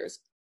regulators,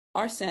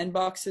 are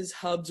sandboxes,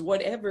 hubs,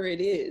 whatever it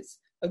is,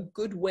 a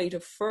good way to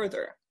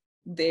further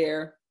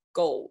their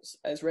goals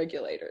as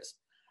regulators?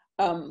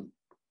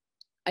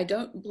 I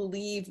don't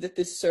believe that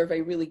this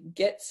survey really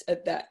gets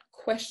at that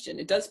question.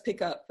 It does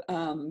pick up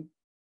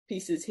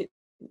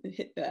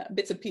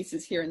bits of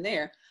pieces here and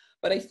there,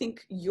 but I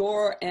think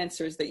your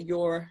answers that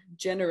you're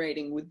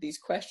generating with these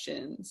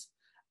questions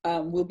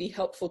will be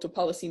helpful to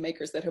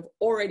policymakers that have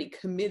already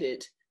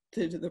committed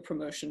to the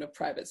promotion of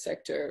private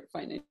sector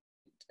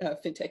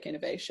fintech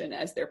innovation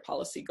as their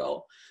policy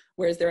goal,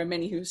 whereas there are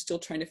many who are still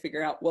trying to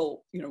figure out,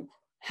 well,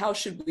 how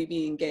should we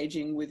be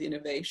engaging with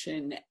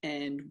innovation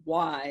and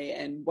why,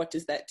 and what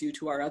does that do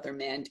to our other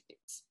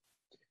mandates?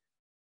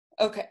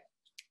 Okay,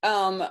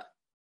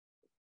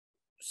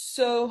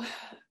 so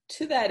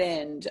to that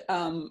end,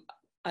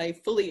 I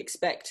fully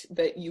expect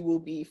that you will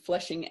be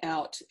fleshing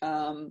out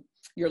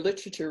your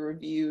literature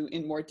review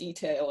in more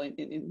detail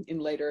in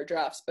later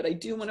drafts, but I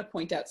do want to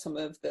point out some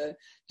of the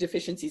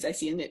deficiencies I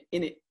see in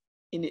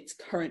its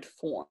current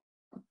form.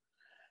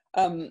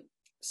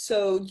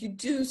 So you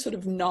do sort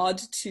of nod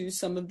to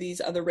some of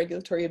these other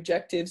regulatory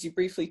objectives. You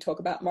briefly talk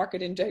about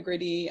market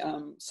integrity,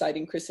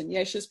 citing Chris and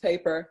Yesha's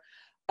paper,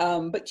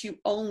 but you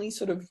only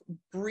sort of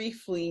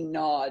briefly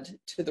nod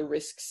to the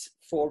risks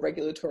for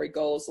regulatory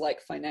goals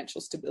like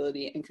financial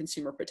stability and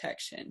consumer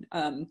protection.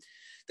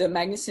 The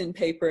Magnuson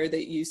paper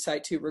that you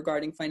cite to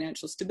regarding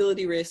financial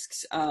stability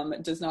risks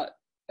does not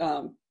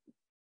in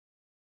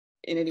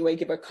any way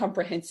give a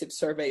comprehensive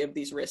survey of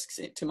these risks.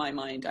 To my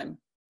mind, I'm,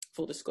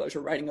 full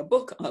disclosure, writing a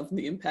book of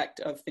the impact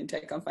of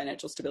fintech on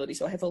financial stability,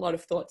 so I have a lot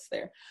of thoughts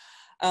there.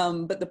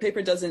 But the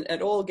paper doesn't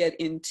at all get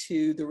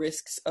into the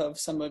risks of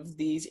some of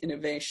these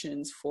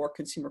innovations for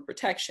consumer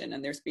protection,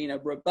 and there's been a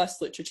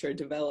robust literature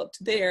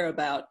developed there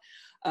about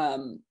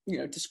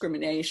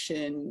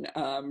discrimination,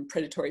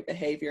 predatory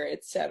behavior,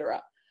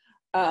 etc.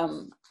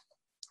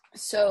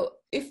 So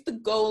if the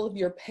goal of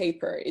your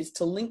paper is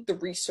to link the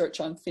research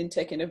on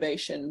fintech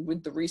innovation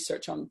with the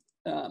research on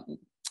the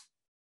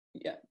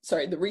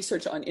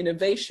research on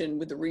innovation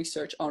with the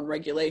research on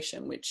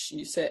regulation, which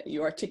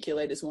you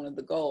articulate as one of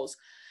the goals,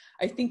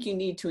 I think you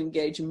need to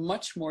engage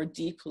much more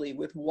deeply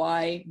with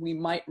why we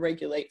might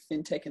regulate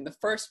fintech in the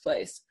first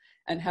place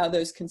and how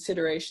those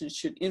considerations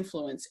should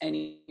influence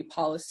any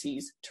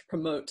policies to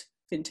promote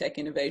fintech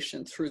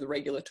innovation through the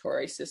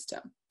regulatory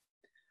system.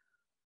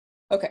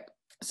 Okay,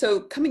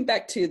 so coming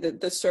back to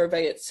the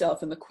survey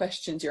itself and the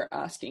questions you're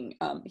asking,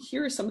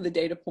 here are some of the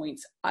data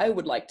points I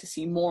would like to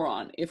see more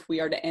on if we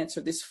are to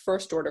answer this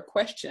first order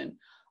question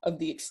of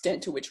the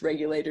extent to which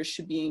regulators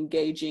should be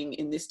engaging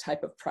in this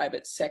type of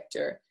private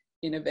sector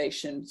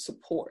innovation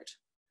support.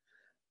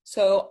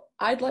 So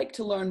I'd like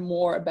to learn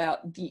more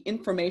about the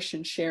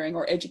information sharing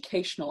or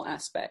educational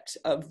aspect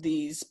of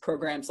these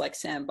programs like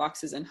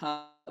sandboxes and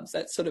hubs.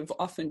 That's sort of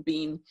often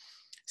been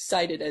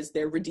cited as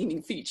their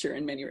redeeming feature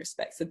in many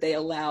respects, that they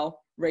allow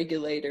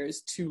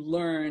regulators to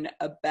learn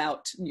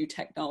about new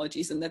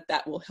technologies and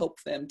that will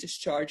help them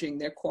discharging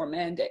their core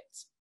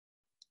mandates.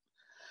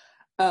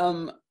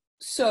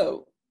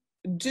 So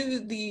do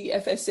the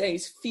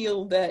FSAs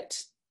feel that,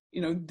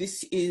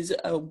 this is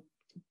a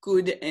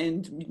good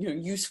and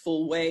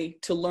useful way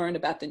to learn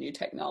about the new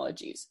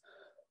technologies?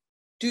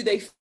 Do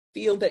they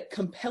feel that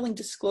compelling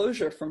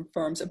disclosure from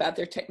firms about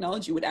their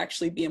technology would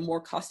actually be a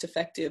more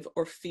cost-effective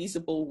or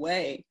feasible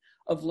way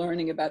of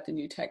learning about the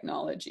new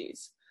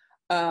technologies?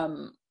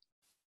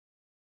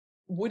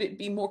 Would it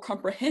be more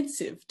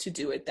comprehensive to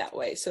do it that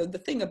way? So the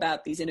thing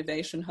about these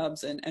innovation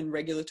hubs and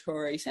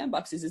regulatory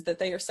sandboxes is that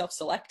they are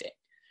self-selecting,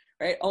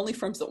 right? Only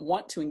firms that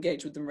want to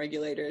engage with the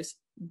regulators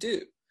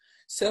do.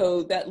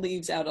 So that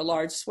leaves out a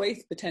large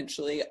swathe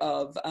potentially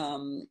of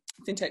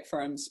fintech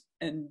firms,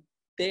 and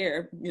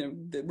there,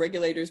 the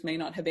regulators may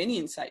not have any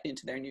insight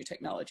into their new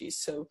technologies.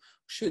 So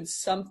should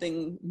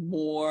something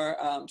more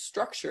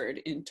structured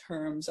in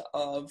terms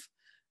of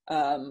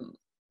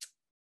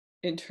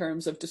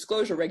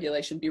disclosure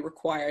regulation be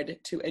required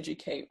to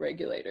educate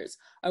regulators?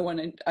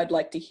 I'd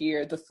like to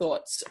hear the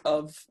thoughts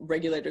of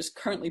regulators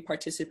currently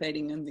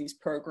participating in these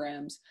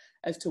programs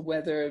as to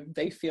whether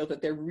they feel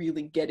that they're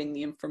really getting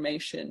the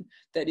information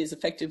that is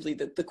effectively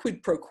the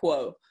quid pro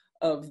quo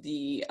of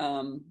the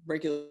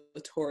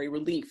regulatory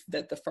relief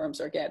that the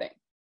firms are getting.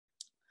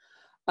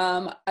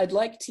 I'd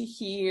like to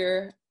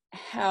hear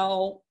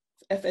how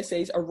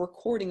FSAs are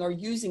recording or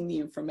using the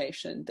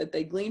information that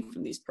they glean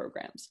from these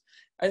programs.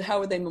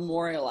 How are they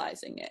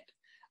memorializing it?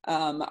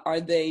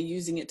 Are they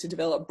using it to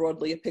develop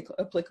broadly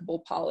applicable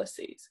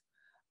policies?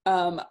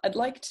 I'd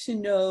like to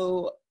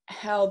know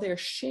how they're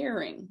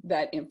sharing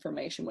that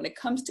information. When it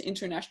comes to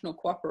international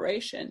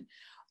cooperation,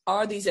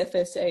 are these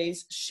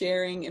FSAs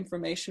sharing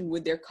information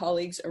with their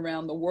colleagues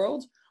around the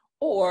world?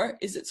 Or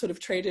is it sort of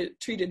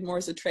treated more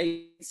as a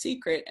trade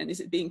secret, and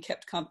is it being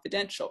kept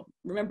confidential?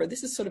 Remember,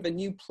 this is sort of a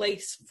new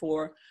place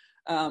for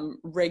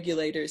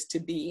regulators to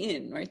be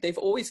in, right? They've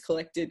always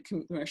collected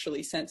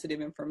commercially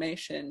sensitive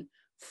information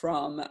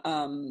from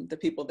the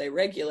people they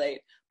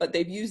regulate, but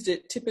they've used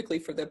it typically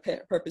for the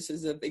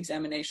purposes of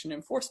examination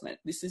enforcement.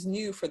 This is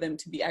new for them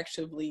to be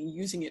actually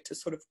using it to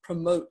sort of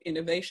promote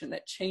innovation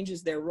that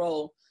changes their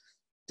role.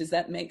 Does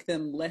that make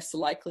them less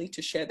likely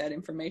to share that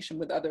information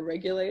with other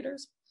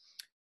regulators?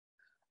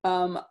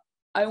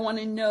 I want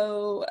to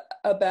know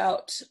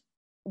about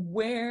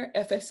where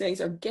FSAs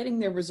are getting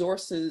their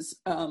resources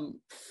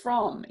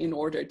from in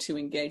order to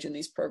engage in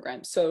these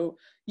programs. So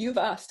you've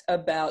asked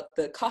about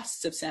the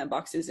costs of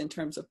sandboxes in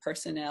terms of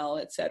personnel,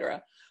 et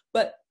cetera.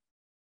 But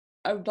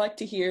I would like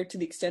to hear, to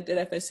the extent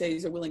that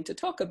FSAs are willing to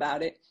talk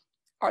about it,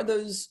 where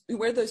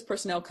are those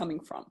personnel coming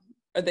from?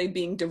 Are they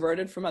being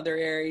diverted from other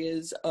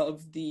areas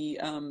of the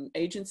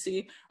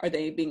agency? Are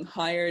they being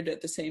hired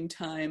at the same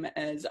time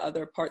as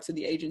other parts of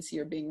the agency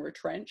are being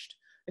retrenched?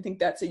 I think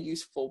that's a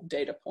useful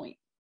data point.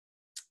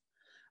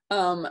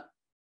 And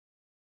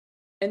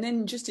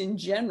then just in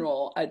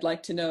general, I'd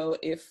like to know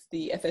if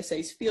the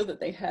FSAs feel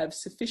that they have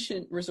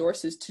sufficient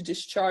resources to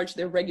discharge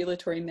their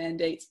regulatory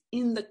mandates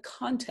in the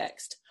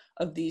context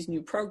of these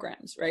new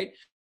programs, right?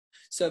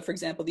 So for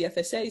example, the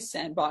FSA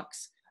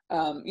sandbox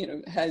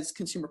has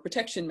consumer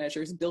protection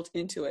measures built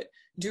into it.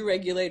 Do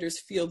regulators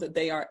feel that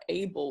they are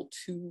able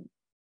to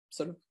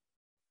sort of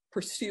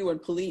pursue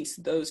and police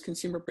those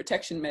consumer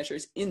protection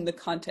measures in the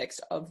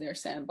context of their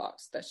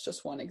sandbox? That's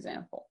just one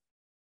example.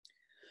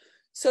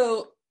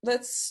 So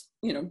that's,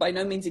 by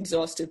no means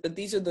exhaustive, but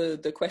these are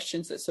the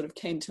questions that sort of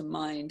came to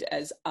mind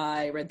as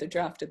I read the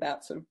draft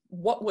about sort of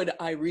what would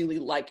I really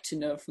like to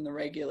know from the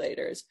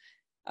regulators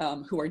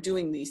who are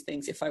doing these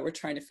things if I were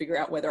trying to figure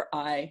out whether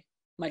I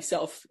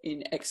myself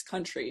in X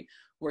country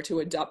were to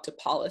adopt a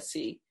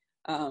policy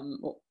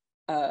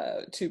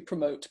to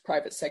promote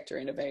private sector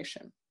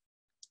innovation.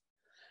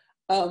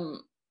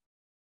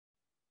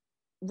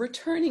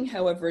 Returning,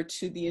 however,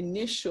 to the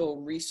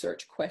initial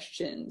research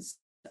questions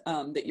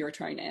that you're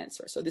trying to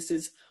answer. So this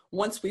is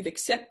once we've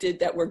accepted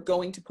that we're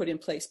going to put in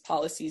place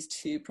policies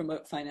to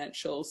promote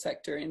financial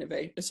sector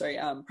innovation,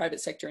 private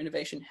sector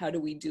innovation, how do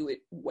we do it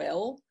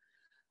well?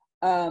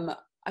 I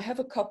have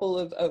a couple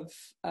of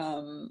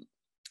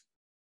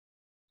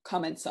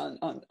comments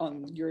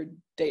on your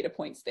data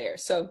points there.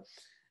 So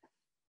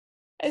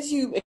as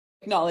you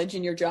acknowledge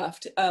in your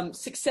draft,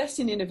 success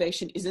in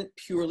innovation isn't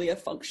purely a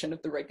function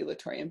of the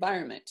regulatory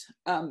environment.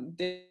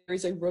 There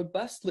is a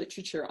robust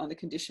literature on the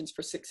conditions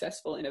for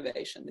successful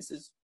innovation. This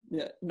is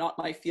not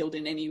my field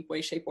in any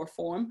way, shape, or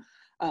form.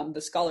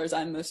 The scholars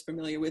I'm most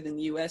familiar with in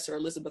the US are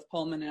Elizabeth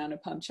Pullman and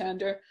Anupam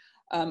Chander.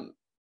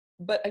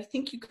 But I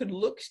think you could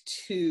look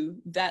to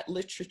that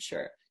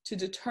literature to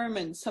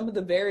determine some of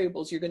the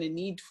variables you're going to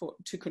need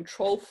to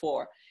control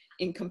for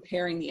in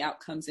comparing the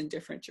outcomes in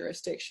different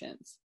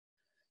jurisdictions.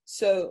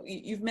 So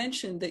you've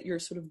mentioned that your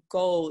sort of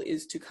goal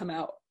is to come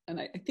out, and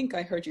I think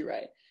I heard you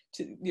right,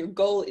 your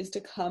goal is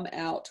to come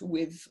out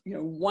with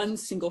one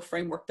single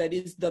framework that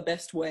is the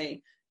best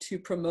way to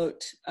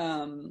promote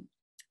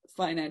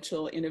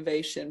financial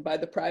innovation by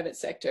the private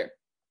sector.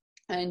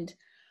 And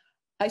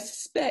I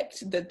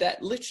suspect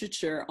that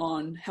literature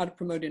on how to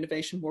promote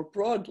innovation more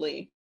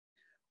broadly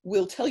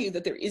will tell you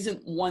that there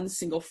isn't one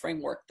single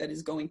framework that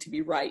is going to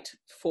be right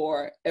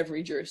for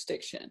every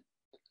jurisdiction.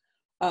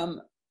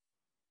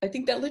 I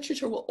think that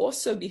literature will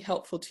also be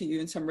helpful to you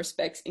in some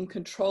respects in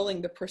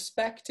controlling the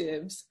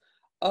perspectives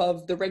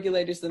of the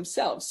regulators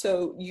themselves.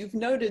 So you've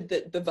noted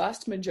that the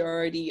vast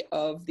majority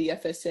of the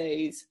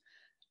FSAs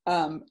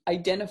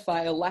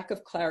identify a lack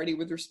of clarity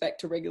with respect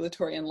to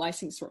regulatory and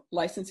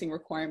licensing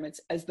requirements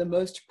as the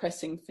most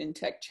pressing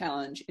fintech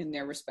challenge in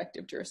their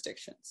respective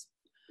jurisdictions.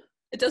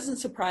 It doesn't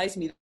surprise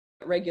me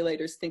that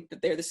regulators think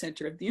that they're the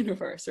center of the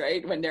universe,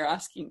 right? When you're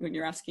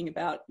asking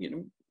about,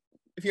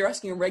 if you're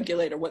asking a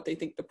regulator what they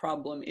think the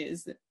problem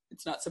is,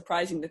 it's not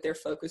surprising that they're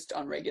focused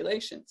on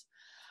regulations.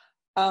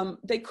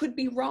 They could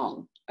be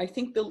wrong. I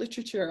think the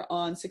literature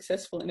on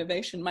successful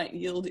innovation might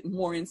yield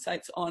more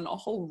insights on a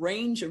whole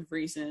range of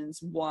reasons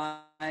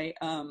why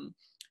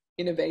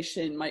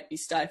innovation might be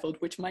stifled,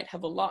 which might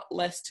have a lot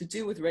less to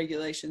do with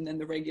regulation than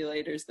the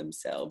regulators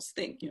themselves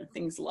think,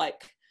 things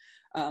like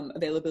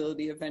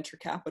availability of venture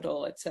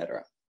capital, et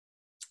cetera.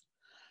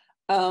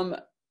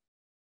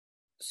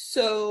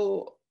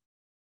 So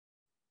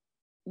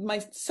my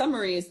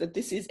summary is that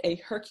this is a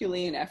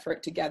Herculean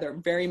effort to gather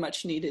very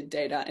much needed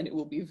data, and it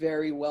will be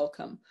very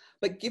welcome.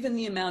 But given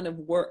the amount of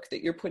work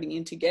that you're putting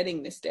into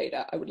getting this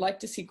data, I would like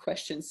to see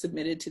questions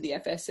submitted to the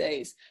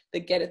FSAs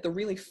that get at the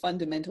really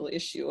fundamental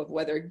issue of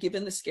whether,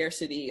 given the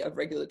scarcity of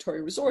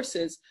regulatory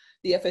resources,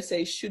 the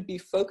FSAs should be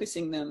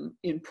focusing them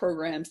in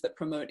programs that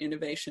promote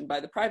innovation by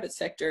the private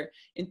sector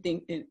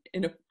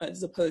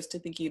as opposed to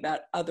thinking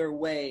about other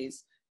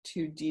ways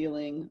to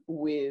dealing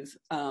with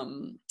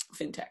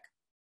fintech.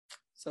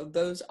 So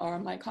those are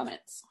my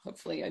comments.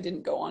 Hopefully I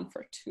didn't go on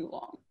for too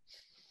long.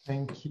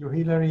 Thank you,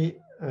 Hilary.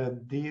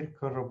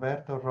 Dirk,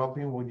 Roberta,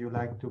 Robin, would you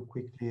like to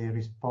quickly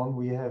respond?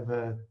 We have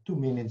 2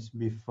 minutes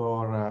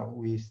before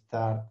we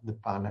start the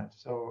panel,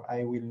 so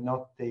I will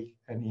not take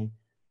any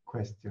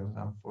questions,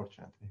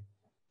 unfortunately.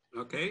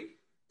 Okay,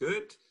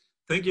 good.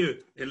 Thank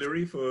you,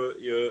 Hilary, for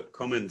your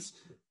comments.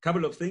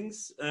 Couple of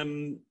things.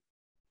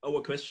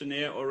 Our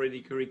questionnaire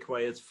already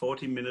requires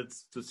 40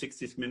 minutes to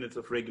 60 minutes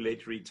of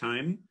regulatory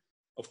time.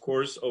 Of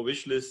course, our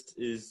wish list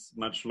is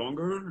much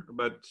longer,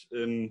 but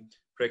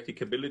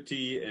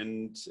practicability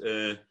and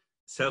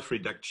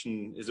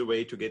self-reduction is a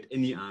way to get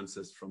any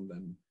answers from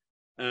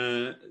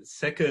them.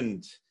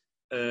 Second,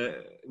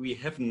 we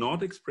have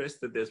not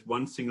expressed that there's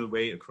one single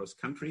way across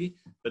country,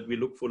 but we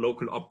look for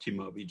local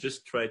optima. We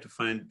just try to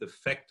find the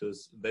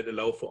factors that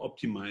allow for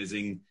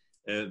optimizing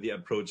the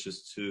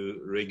approaches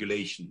to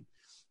regulation.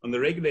 On the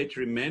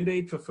regulatory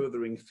mandate for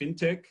furthering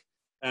fintech,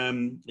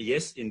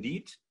 yes,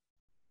 indeed.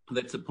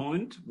 That's the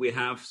point. We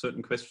have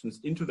certain questions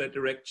into that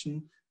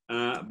direction,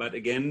 but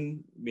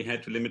again, we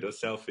had to limit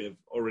ourselves. We have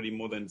already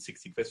more than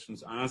 60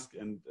 questions asked,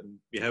 and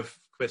we have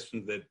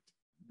questions that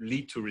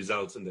lead to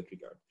results in that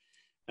regard.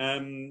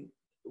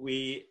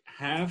 We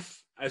have,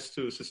 as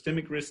to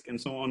systemic risk and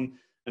so on,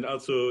 and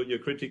also your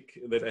critique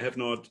that I have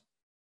not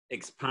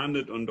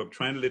expanded on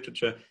doctrinal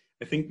literature,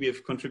 I think we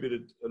have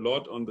contributed a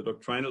lot on the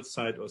doctrinal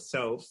side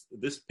ourselves.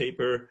 This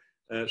paper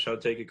shall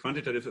take a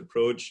quantitative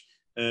approach.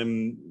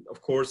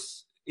 Of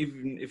course,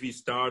 even if we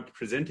start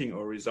presenting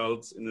our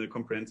results in a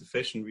comprehensive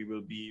fashion, we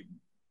will be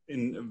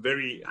in a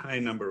very high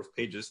number of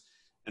pages.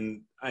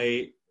 And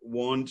I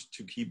want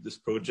to keep this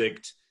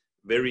project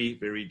very,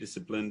 very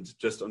disciplined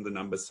just on the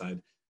number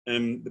side.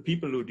 The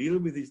people who deal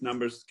with these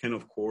numbers can,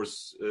 of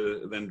course,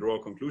 then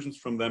draw conclusions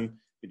from them.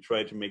 We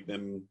try to make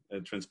them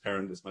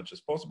transparent as much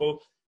as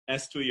possible.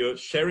 As to your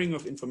sharing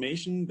of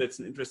information, that's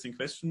an interesting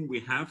question.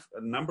 We have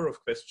a number of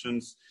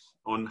questions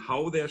on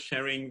how they're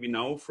sharing. We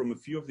know from a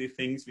few of the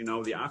things, we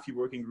know the AFI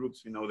working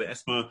groups, we know the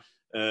ESMA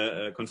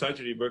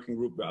consultative working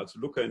group where also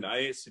Luca and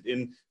I sit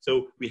in.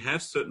 So we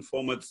have certain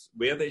formats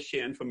where they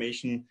share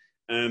information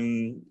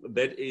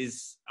that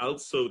is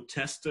also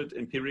tested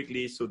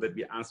empirically, so that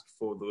we ask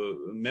for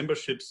the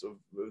memberships of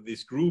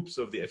these groups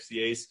of the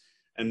FCAs.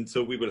 And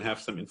so we will have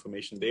some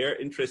information there.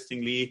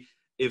 Interestingly,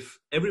 if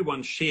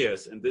everyone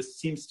shares, and this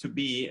seems to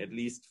be, at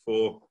least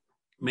for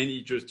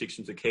many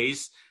jurisdictions, the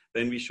case,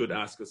 then we should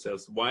ask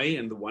ourselves why.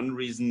 And the one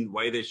reason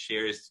why they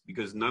share is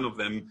because none of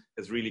them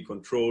has really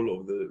control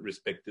of the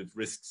respective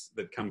risks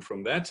that come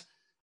from that.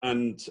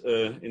 And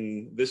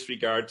in this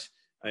regard,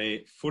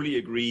 I fully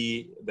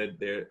agree that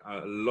there are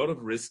a lot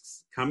of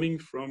risks coming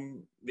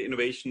from the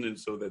innovation, and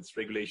so that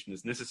regulation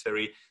is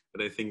necessary.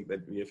 But I think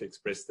that we have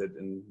expressed that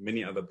in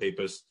many other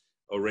papers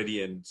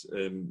already, and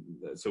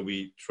so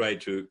we try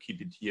to keep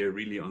it here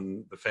really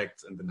on the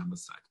facts and the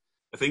numbers side.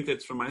 I think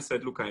that's from my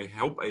side. Look, I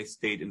hope I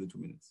stayed in the 2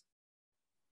 minutes.